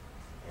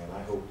 And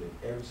I hope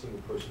that every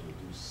single person will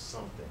do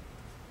something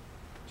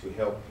to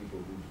help people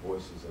whose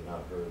voices are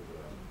not heard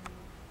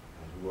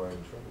and who are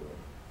in trouble.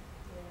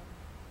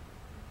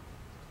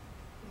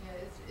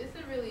 Yeah, it's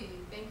a really,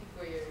 thank you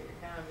for your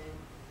comment.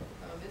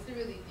 It's a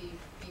really deep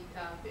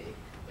topic.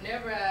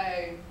 Whenever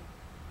I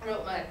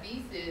wrote my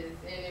thesis,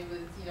 and it was,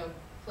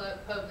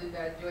 published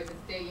at Georgia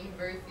State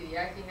University,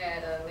 I actually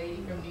had a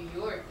lady from New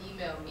York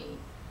email me.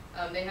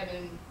 They have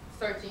been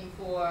searching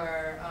for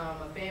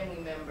a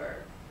family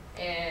member.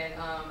 And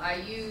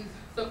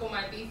so for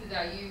my thesis,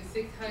 I used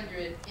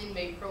 600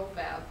 inmate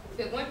profiles.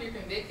 Because once you're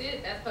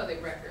convicted, that's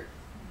public record.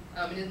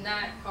 It is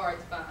not hard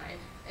to find.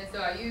 And so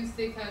I used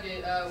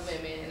 600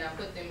 women, and I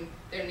put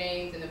their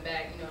names in the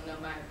back,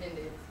 my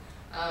appendix.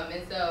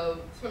 And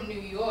so from New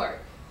York,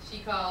 she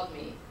called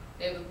me.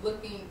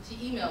 She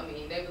emailed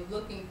me. They was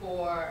looking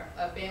for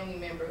a family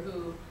member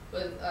who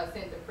was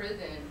sent to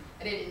prison,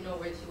 and they didn't know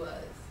where she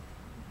was.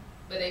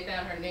 But they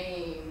found her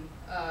name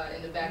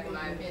in the back of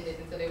my appendix,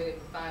 and so they were able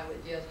to find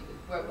what jail she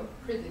was,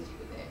 what prison she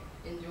was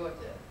in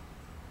Georgia.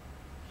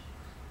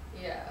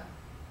 Yeah.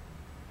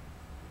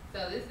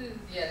 So this is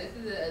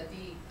a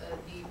deep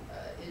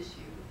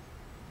issue,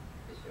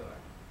 for sure.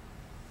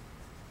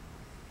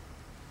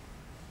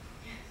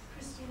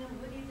 Cristina,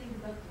 what do you think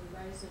about the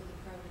rise of the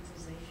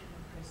privatization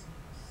of prisons?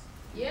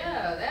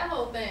 Yeah, that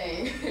whole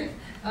thing.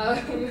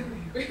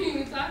 We didn't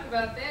even talk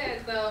about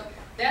that. So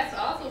that's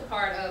also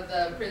part of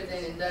the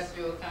prison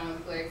industrial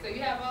complex. So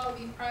you have all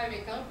these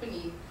private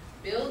companies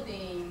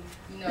building,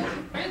 these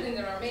prisons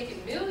that are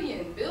making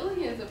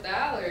billions of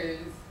dollars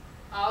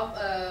off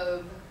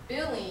of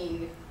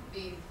filling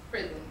these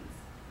prisons.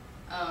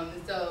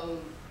 So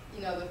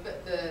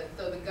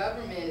the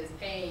government is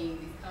paying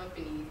these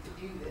companies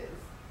to do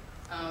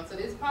this. So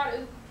this is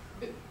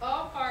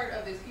all part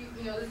of this,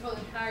 this whole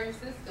entire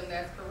system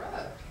that's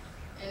corrupt,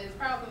 and it's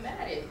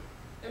problematic.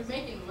 They're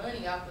making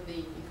money off of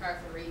the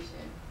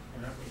incarceration.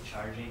 And aren't they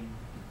charging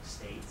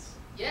states?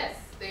 Yes,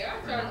 they are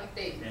charging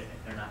states.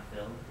 If they're not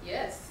filled?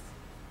 Yes.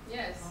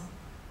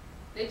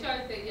 They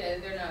charge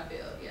states, they're not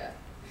filled, yeah.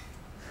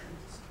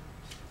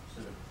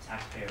 So the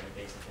taxpayer would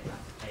basically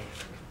have to pay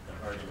for the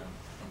burden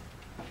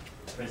of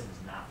the prisons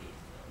not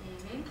being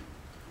filled.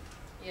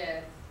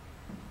 Yes.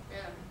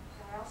 Yeah.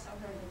 I also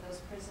heard that those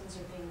prisons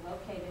are being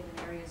located in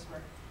areas where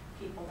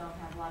people don't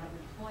have a lot of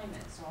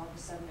employment, so all of a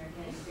sudden they're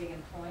getting big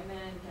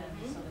employment, and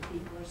so the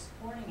people are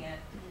supporting it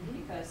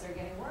because they're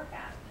getting work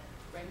out of it.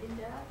 Bringing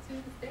jobs to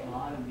the state. A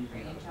lot of these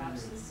Bringing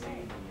jobs to the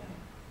state.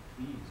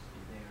 Fees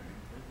if they are in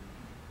prison.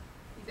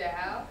 You said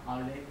how?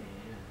 How do they pay?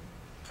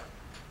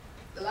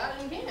 Yeah. A lot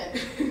of them can't.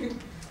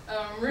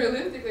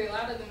 Realistically, a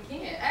lot of them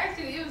can't.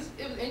 Actually, it was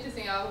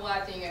interesting. I was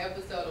watching an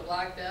episode of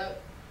Locked Up.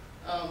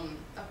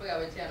 I forgot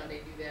what channel they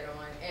do that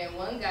on. And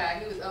one guy,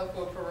 he was up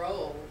for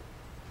parole,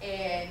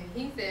 and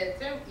he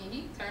said,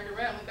 he turned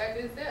around, went back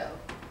to his cell.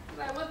 He's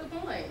like, what's the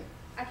point?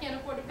 I can't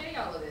afford to pay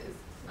all of this.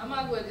 I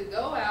might as well just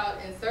go out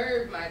and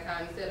serve my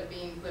time instead of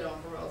being put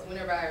on parole. So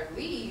whenever I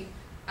leave,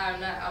 I'm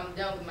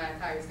done with my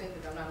entire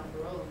sentence. I'm not on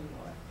parole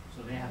anymore.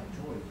 So they have a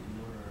choice in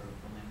order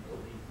for them to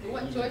leave.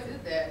 What choice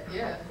is that?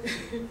 Yeah.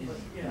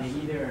 They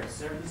either a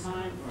certain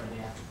time or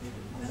they have to pay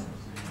the minimum.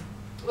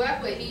 Well,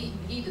 that's what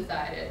he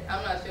decided.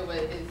 I'm not sure what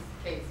his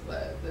case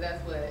was, but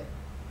that's what,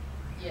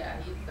 he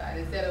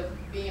decided. Instead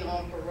of being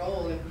on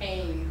parole and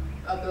paying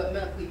a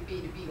monthly fee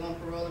to be on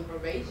parole and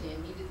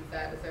probation, he just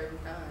decided to serve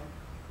his time.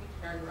 He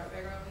turned right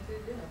back around into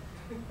his jail.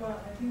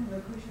 But I think the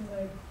question,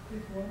 like,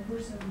 if one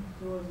person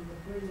goes in the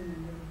prison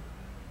and then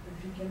if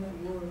he cannot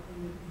work and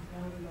then he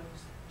found like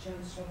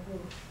chance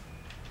support,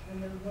 and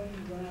then what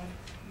he's gonna,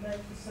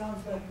 like, it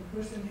sounds like the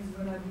person is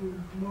gonna do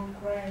more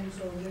crimes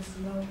or just,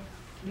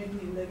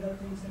 maybe illegal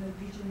things, and then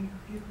teaching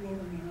people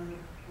in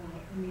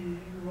the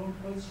wrong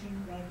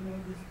position, like,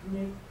 just to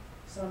make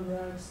some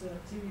drugs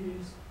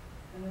activities,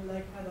 and then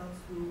like adults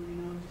who,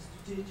 just to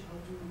teach how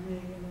to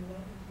make, and then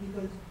that,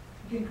 because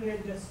you can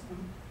create just,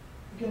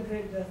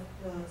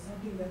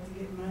 something that to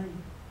get money,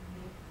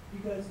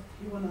 because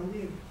you wanna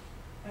live,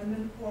 and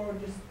then, or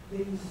just,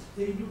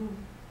 they do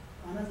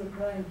another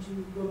crime to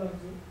go back to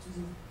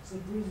prison,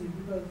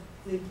 because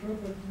they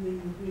prefer to live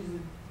in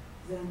prison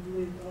than to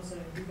live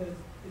outside, because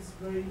it's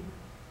very,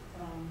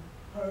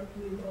 hard to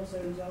live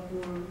outside without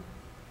war.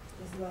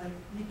 It's like,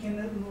 you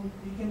cannot move,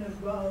 you cannot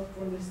go out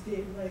from the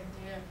state, like,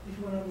 if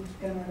you wanna go to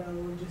Canada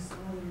or just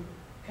other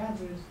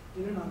countries,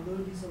 they don't allow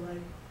you, so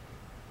like,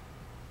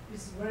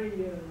 it's very,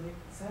 like,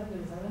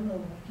 sadness, I don't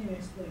know, I can't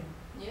explain.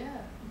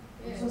 Yeah.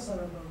 I'm so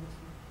sorry about this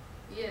one.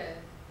 Yeah.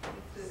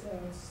 So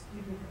it's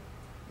difficult.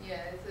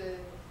 Yeah,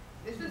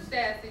 it's a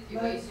sad situation,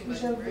 but it's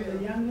especially for the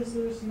real.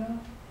 youngsters,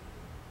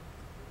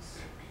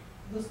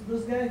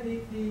 those guys,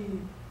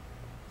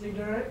 they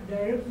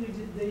directly,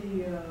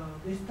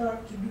 they start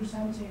to do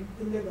something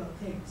illegal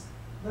things.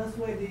 That's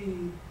why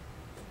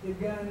the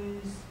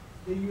guns,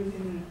 they use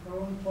in their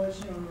own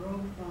portion or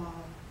own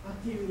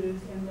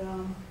activities, and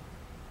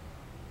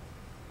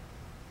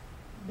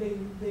they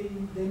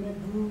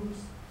make groups,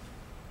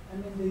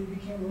 and then they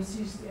became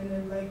racist, and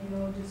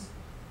then just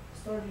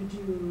starting to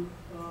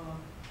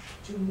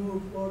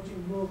move or to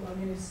involve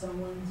against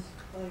someone's,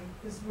 like,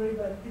 it's very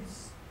bad.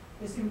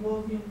 It's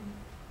involving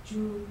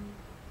to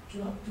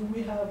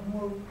we have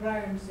more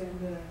crimes and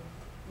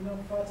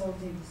fatal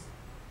things.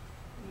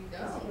 We It's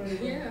don't. very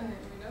bad. Yeah,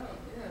 we don't.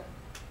 Yeah.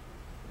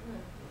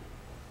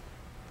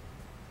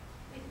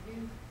 Thank you.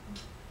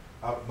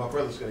 My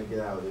brother's gonna get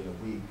out in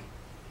a week.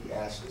 He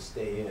asked to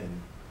stay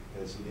in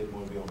because he didn't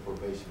want to be on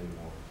probation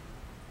anymore.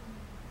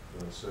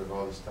 Serve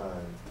all this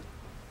time.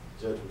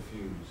 The judge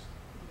refused.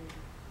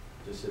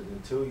 Just said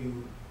until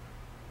you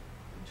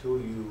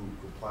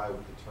comply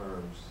with the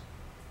terms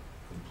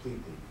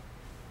completely,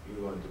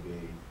 you're going to be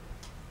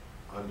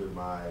under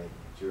my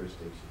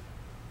jurisdiction.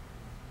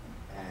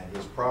 And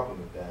his problem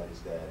with that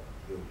is that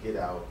he'll get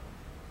out,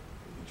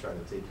 he'll be trying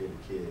to take care of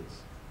the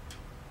kids.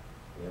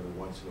 And every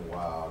once in a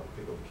while, to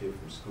pick up a kid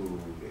from school,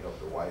 to help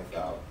the wife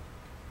out,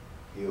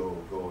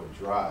 he'll go and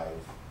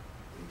drive,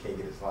 but he can't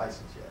get his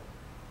license yet.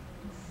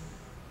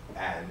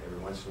 And every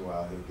once in a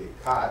while, he'll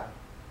get caught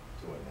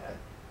doing that,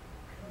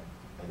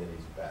 and then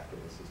he's back in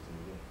the system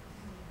again.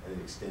 And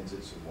it extends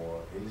it some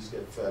more, and he just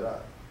get fed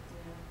up.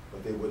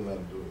 But they wouldn't let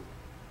him do it.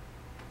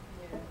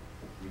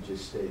 You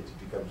just stay, it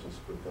becomes just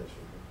perpetual.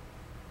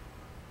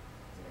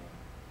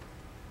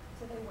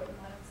 So they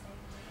wouldn't let him stay?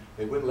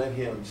 They wouldn't let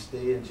him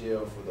stay in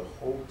jail for the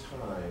whole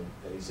time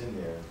that he's in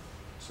there,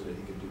 so that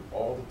he can do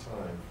all the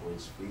time for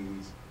his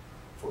fees,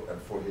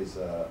 for his,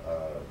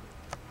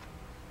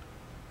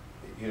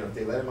 if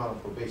they let him out on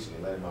probation,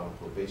 they let him out on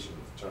probation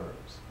with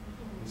terms.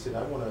 He said,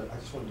 I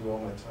just want to do all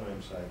my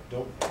time so I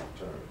don't have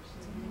terms.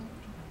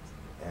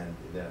 And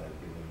then I'd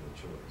give him no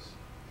choice.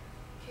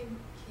 Can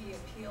he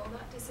appeal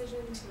that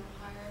decision to a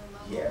higher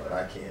level? Yeah, but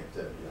I can't,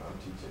 I'm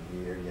teaching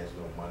here, he has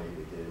no money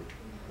to get it.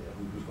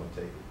 Who's gonna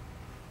take it?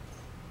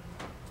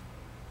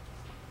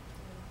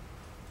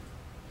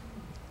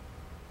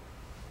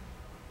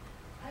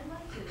 I'd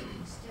like to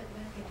step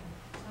back and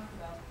talk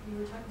about, you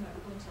were talking about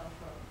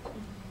COINTELPRO.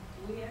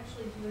 We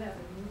actually do have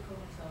a new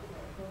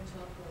COINTELPRO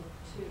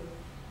 2.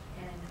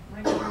 And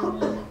my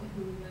chairman,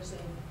 who was a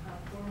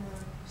former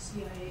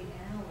CIA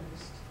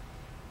analyst,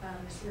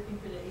 is working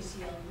for the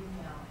ACLU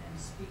now and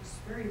speaks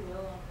very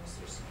well on this.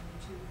 There's some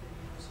YouTube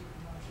videos you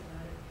can watch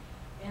about it.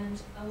 And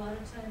a lot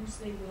of times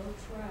they will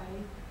try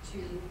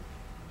to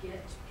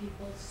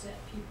set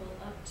people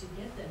up to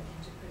get them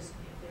into prison.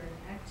 If they're an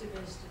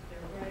activist, if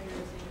they're a writer,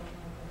 if they don't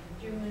know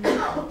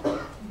what they're doing,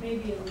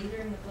 maybe a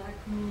leader in the Black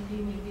community,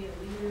 maybe a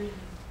leader in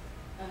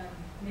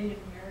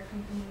Native American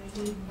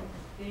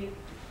community,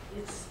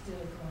 it's still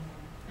going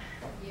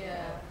on.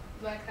 Yeah.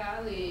 My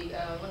colleague,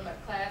 one of my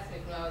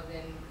classmates when I was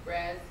in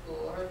grad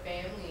school, her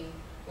family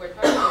were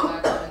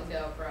targeted by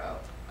COINTELPRO.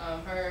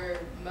 Her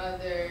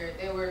mother,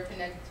 they were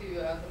connected to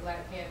the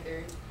Black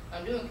Panthers,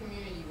 doing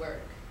community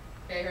work.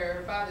 Okay,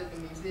 her father's a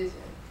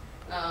musician.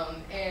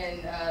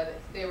 And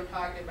they were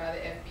targeted by the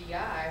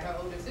FBI. Her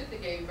older sister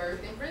gave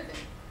birth in prison,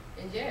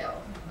 in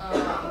jail.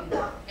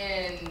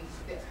 And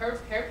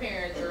her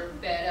parents were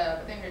fed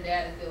up. I think her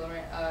dad is still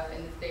around,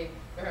 in the state,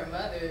 but her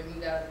mother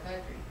moved out of the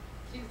country.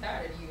 She was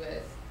tired of the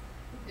U.S.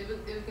 It was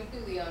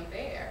completely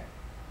unfair.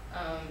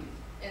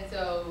 And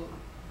so,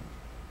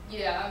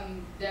 yeah,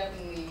 I'm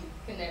definitely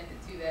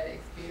connected to that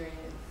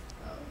experience.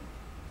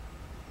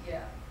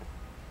 Yeah,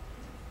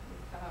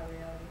 it's a hard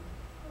reality.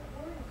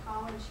 We're in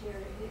college here.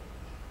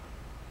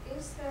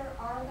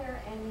 Are there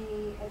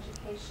any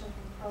education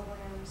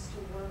programs to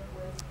work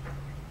with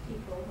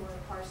people who are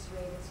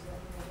incarcerated so that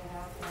when they get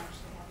out, they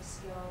actually have a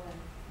skill and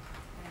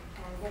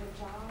can get a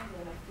job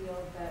in a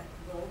field that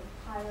will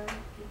hire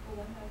people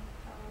that have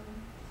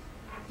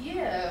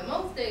Yeah,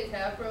 most states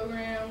have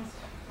programs,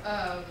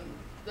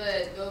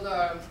 but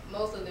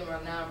most of them are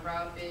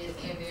nonprofit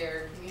and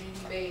they're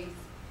community based.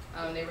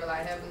 They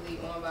rely heavily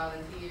on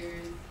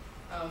volunteers.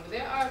 But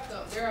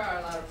there are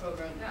a lot of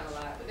programs, not a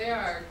lot, but there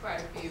are quite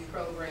a few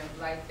programs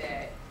like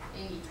that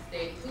in each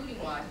state,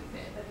 including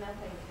Washington. But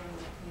nothing from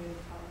the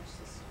community college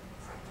system.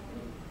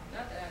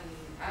 Not that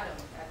I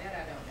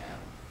don't know.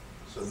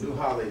 So New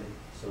Holly,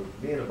 so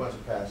me and a bunch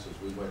of pastors,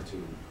 we went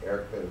to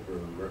Eric Pettigrew,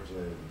 who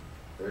represented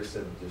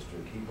 37th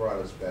District. He brought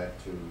us back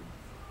to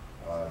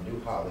New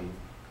Holly,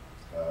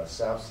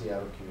 South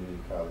Seattle Community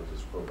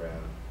College's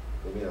program.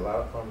 They made a lot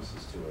of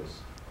promises to us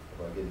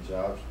about getting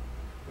jobs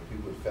for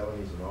people with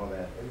felonies and all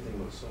that. Everything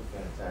looks so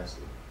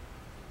fantastic.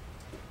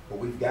 But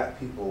we've got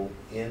people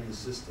in the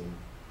system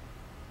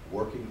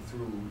working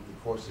through the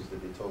courses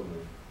that they told me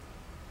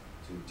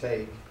to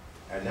take,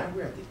 and now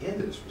we're at the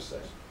end of this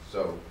recession.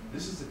 So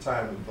this is the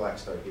time when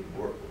blacks start getting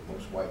work, where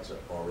most whites have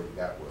already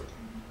got work.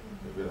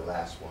 We're the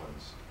last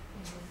ones.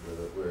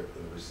 We're in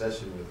a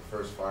recession, we're the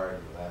first fired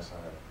and the last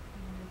hired.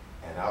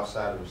 And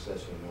outside of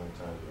recession, a long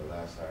time, we're the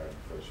last hired and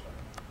the first fired.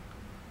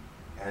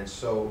 And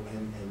so,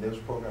 and those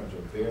programs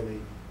are barely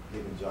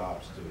giving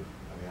jobs to,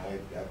 I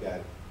mean, I've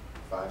got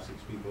 5,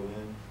 6 people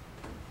in.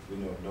 We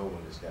know of no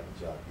one that's got a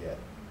job yet.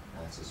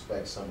 I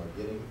suspect some are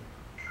getting.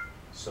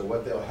 So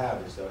what they'll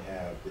have is they'll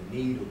have, the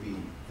need will be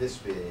this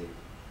big,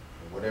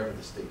 and whatever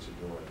the states are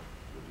doing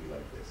will be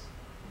like this.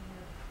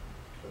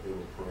 But they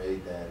will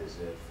parade that as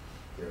if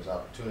there's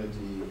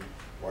opportunity.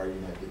 Why are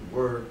you not getting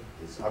work?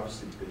 It's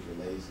obviously because you're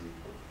lazy,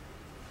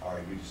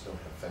 or you just don't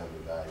have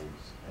family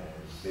values, and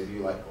maybe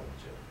you like going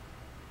to jail.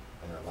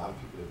 And there are a lot of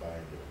people that buy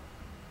into it.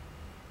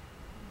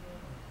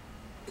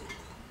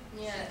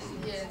 Yeah,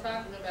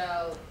 talking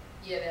about,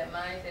 that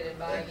mindset of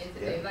buying into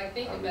things. Like,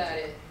 think about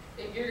it.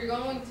 If you're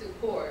going to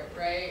court,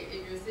 right,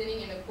 if you're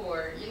sitting in a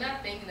court, you're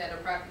not thinking that a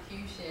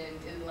prosecution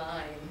is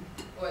lying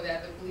or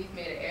that the police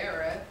made an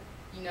error.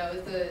 You know,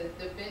 it's a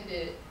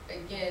defendant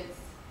against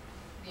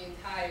the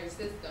entire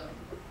system.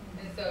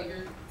 And so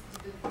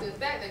the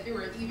fact that you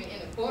were even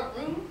in a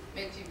courtroom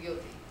makes you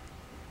guilty.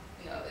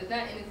 You know, it's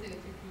not innocent if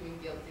you're proven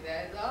guilty.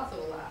 That is also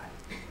a lie.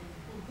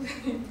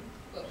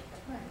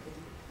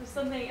 There's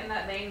something in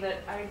that vein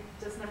that I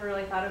just never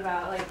really thought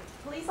about. Like,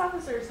 police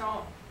officers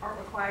aren't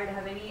required to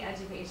have any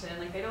education.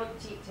 Like, they don't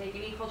take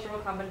any cultural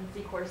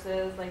competency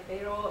courses. Like, they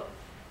don't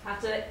have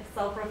to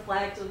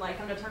self-reflect and like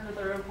come to terms with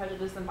their own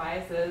prejudice and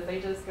biases. They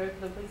just go to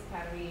the police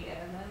academy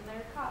and then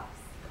they're cops.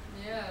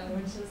 Yeah.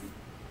 Which is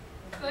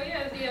so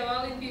yeah, so you have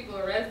all these people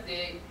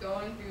arrested,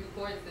 going through the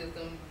court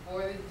system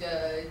before the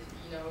judge,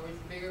 you know, it's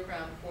a bigger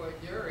crime before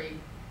a jury.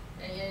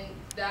 And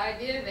the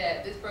idea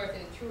that this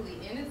person is truly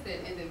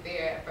innocent isn't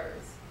there at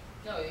first.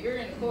 No, you're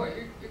in the court,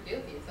 you're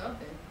guilty of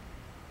something.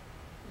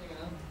 You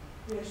know?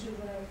 Yeah, sure.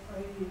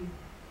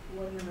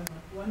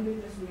 One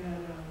witness we had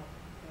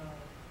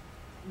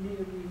meeting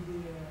with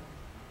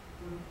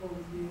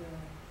the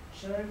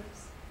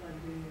sheriffs, like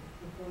the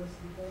police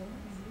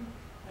department,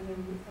 and then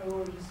I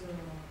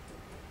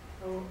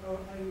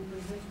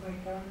present my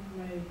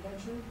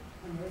country,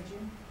 I'm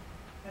urging,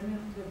 and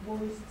then the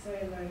police say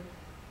like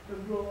the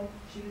girl,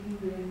 she didn't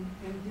do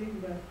anything,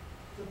 but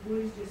the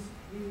police just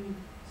really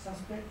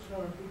suspect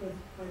her because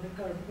by the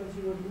car because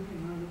he was looking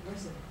around the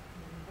person,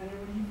 and then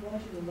when he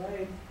flashed the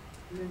light,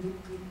 and then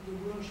the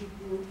girl she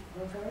threw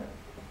her car,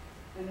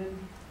 and then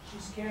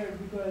she's scared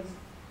because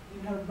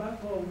in her back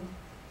home,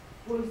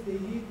 police they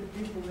hit the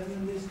people and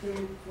then they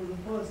scared for the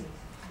policies.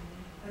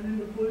 And then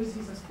the police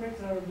he suspect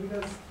her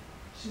because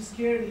she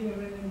scared him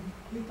and then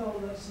he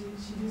thought that she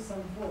did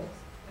some fault.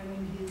 And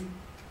then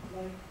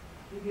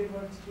he gave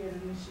her ticket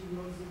and then she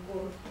goes to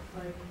court.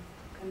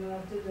 And then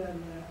after that,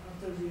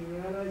 after they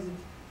realize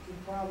the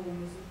problem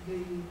is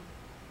they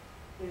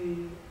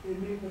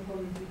make the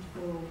committee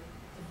to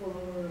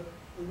follow her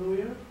a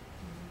lawyer.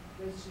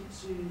 But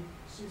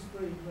she's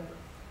free, but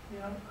you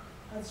know,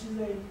 as she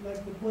said,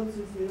 like the police,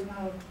 they don't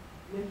have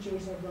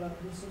lectures about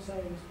the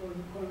societies or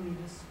the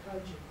communist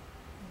culture.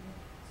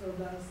 So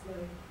that's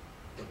like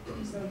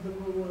some of the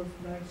rule of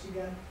like she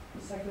got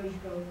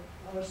psychological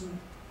harassment.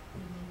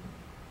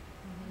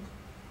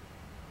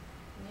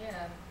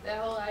 Yeah, that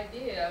whole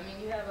idea. I mean,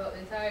 you have an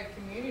entire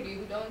community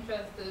who don't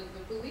trust the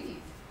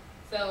police.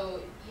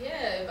 So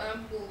yeah, if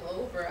I'm pulled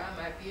over,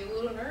 I might be a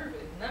little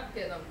nervous. Not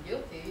because I'm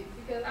guilty, it's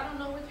because I don't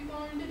know what you're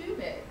going to do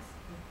next.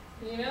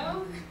 You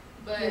know?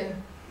 But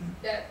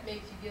that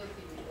makes you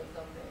guilty of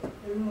something.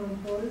 Even when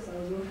police,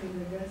 I was working in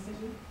the gas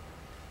station,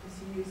 because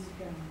he used to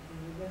come to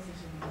the gas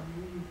station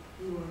and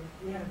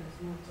we had a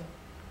small talk.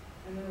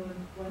 And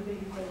then one day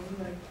he told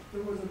me like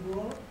there was a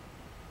bro,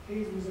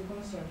 he was a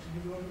construction,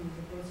 he's working with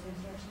the police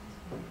constructions.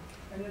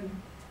 And then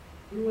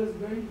he was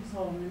going his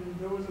home and then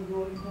there was a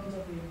girl in front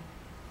of him.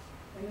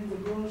 And then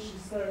the girl, she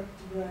started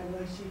to drive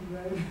like she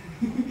drive.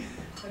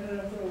 And then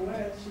after a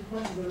while, she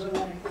passes the red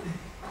line.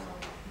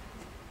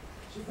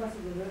 She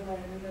passes the red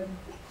line, and then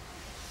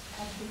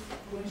after,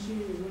 when she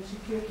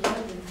kept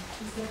driving,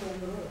 she stepped on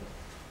the road.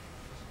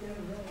 She kept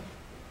driving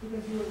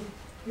because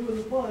he was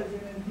a police,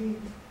 and then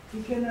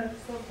he cannot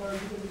stop her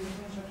because he's a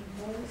construction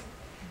police.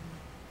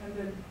 And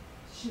then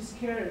she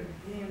scared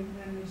him,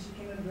 and she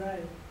cannot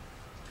drive.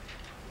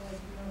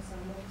 Like you know, some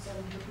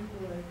of the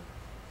people like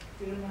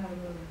they don't have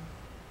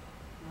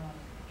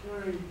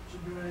courage to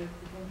drive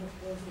in front of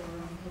us or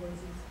around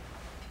horses.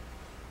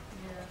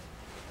 Yeah.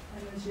 I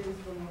know she is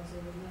from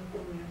outside, but not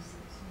from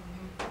Essex.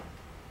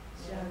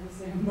 She has the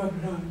same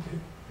background. Do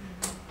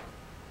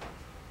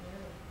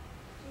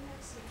you have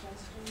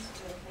suggestions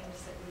for things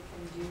that we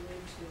can do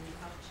to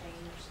help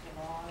change the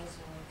laws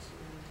or to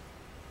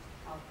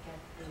help get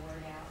the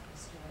word out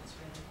as to what's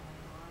really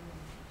going on?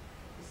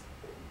 That's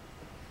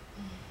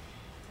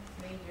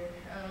major.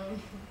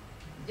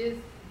 Just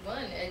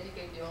one,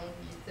 educate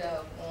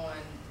yourself on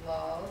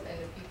laws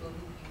and the people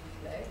who you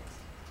elect.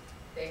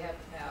 They have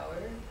the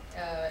power,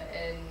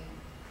 and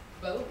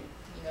vote.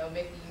 You know,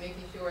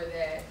 making sure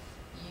that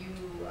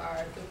you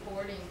are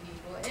supporting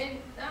people, and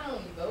not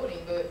only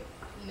voting, but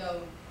you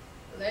know,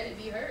 let it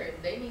be heard.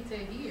 They need to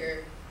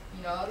hear.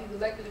 You know, all these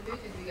elected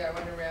officials we got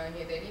running around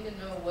here. They need to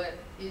know what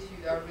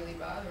issues are really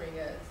bothering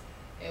us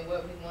and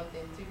what we want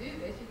them to do.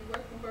 They should be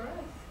working for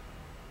us.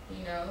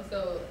 You know,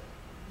 so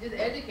just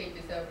educate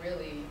yourself,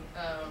 really.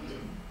 Yeah.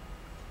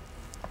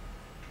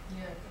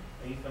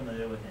 Are you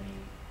familiar with any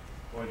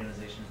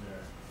organizations that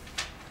are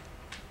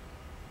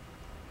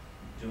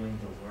doing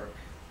the work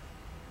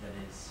that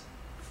is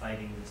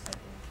fighting this type of,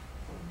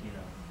 you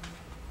know,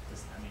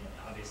 this, I mean,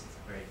 obviously it's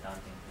very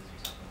daunting because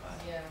you're talking about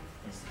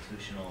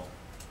institutional,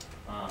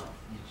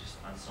 you just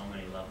on so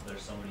many levels,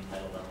 there's so many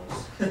meta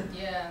levels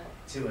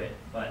to it,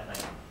 but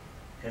like,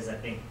 because I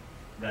think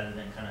rather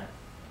than kind of,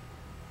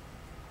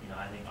 you know,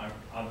 I think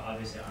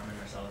obviously arming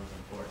ourselves is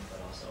important, but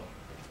also,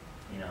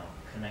 you know,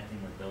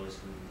 connecting with those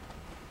who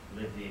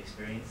live the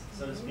experience,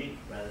 so to speak,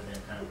 rather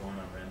than kind of going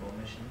on Rambo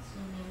missions.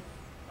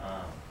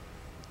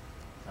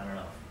 I don't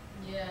know.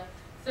 Yeah.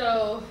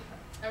 So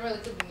I'm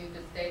relatively new to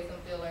the States. I'm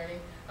still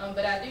learning.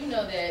 But I do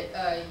know that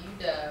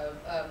UW,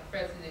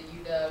 professors at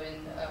UW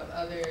and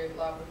other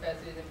law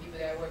professors and people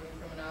that work in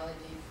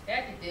criminology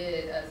actually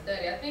did a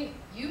study. I think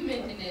you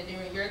mentioned it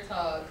during your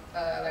talk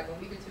like a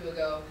week or two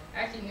ago. I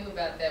actually knew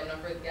about that when I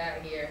first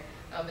got here.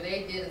 But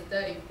they did a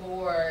study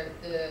for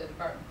the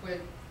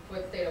for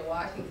the state of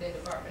Washington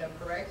Department of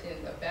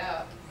Corrections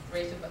about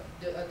racial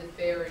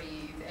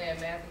disparities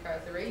and mass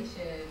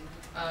incarceration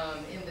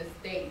in the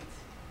state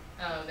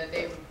that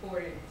they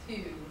reported to,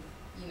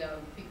 you know,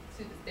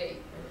 to the state.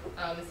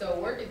 And so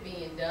work is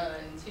being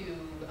done to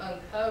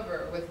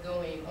uncover what's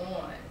going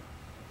on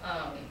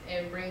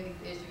and bring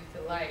these issues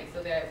to light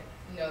so that,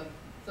 you know,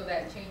 so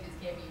that changes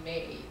can be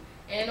made.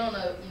 And on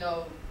a, you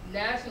know,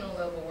 national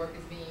level work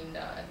is being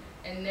done.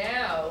 And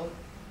now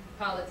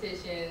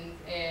politicians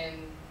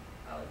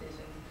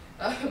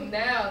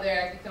now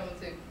they're actually coming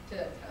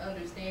to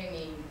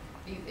understanding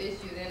these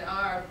issues and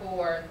are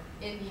for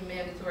ending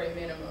mandatory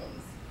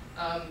minimums,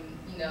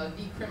 you know,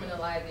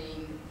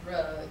 decriminalizing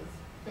drugs,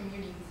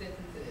 community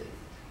sentences.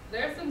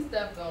 There's some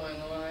stuff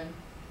going on.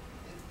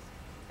 It's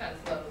kind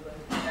of slow, but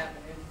it's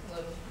happening a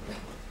little.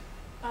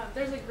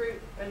 There's a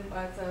group,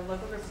 it's a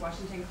local group in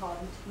Washington called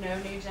No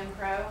New Jim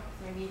Crow.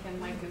 Maybe you can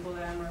like Google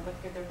them or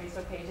look at their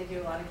Facebook page. They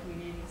do a lot of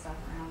community stuff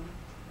around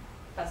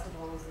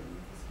festivals and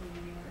this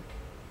community work.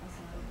 That's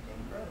another Jim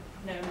Crow.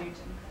 No New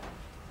Jim Crow.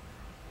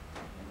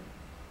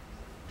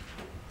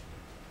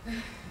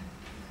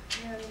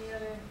 Any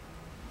other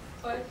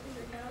questions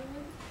or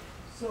comments?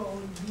 So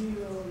do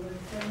you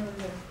like kind of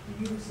like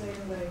you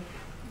saying like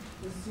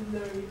the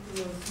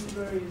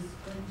silver is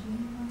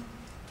continuing,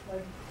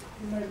 like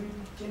you might be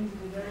changing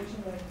the direction,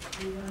 like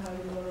you don't have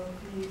a lot of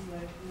fees,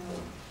 like you know,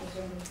 that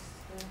kind of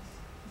stuff.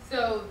 So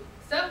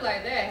stuff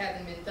like that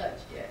hasn't been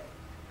touched yet.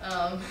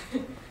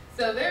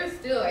 So there's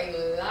still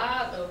a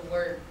lot of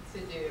work to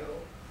do.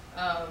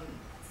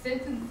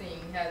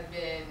 Sentencing has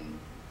been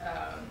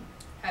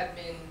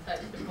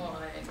touched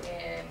upon,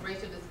 and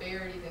racial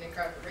disparities in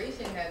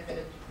incarceration has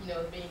been, you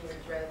know, being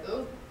addressed.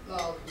 Those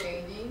laws are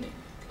changing,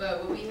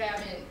 but what we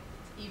haven't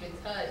even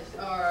touched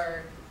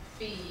are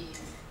fees,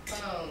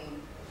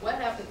 phones. What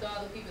happens to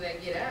all the people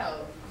that get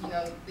out? You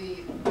know,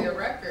 their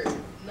records.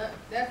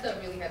 That stuff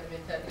really hasn't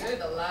been touched.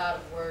 There's a lot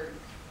of work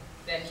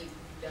that needs to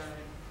be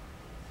done.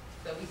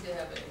 So we still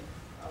have a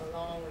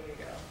long way to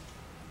go.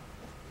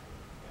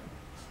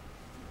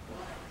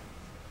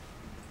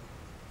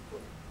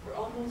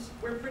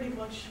 We're pretty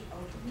much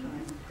out of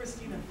time.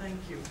 Cristina, thank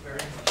you very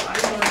much.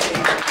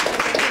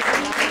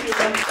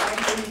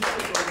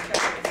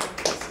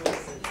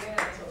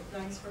 So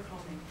thanks for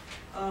coming.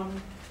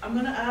 I'm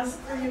going to ask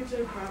for you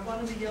to grab one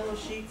of the yellow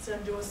sheets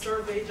and do a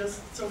survey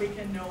just so we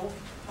can know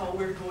how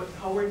we're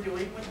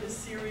doing with this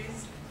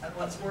series and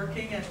what's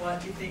working and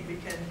what you think we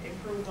can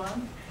improve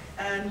on.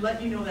 And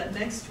let you know that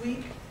next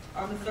week,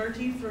 on the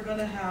 13th, we're going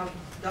to have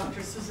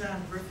Dr.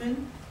 Suzanne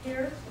Griffin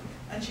here.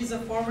 And she's a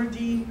former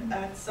dean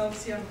at South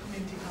Seattle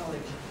Community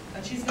College.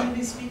 And she's going to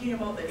be speaking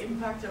about the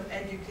impact of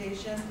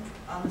education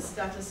on the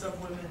status of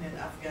women in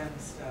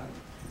Afghanistan.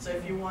 So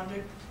if you are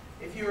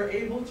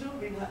able to,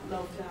 we'd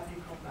love to have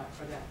you come back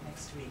for that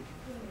next week.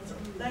 So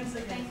thanks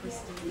again,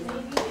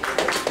 Cristina.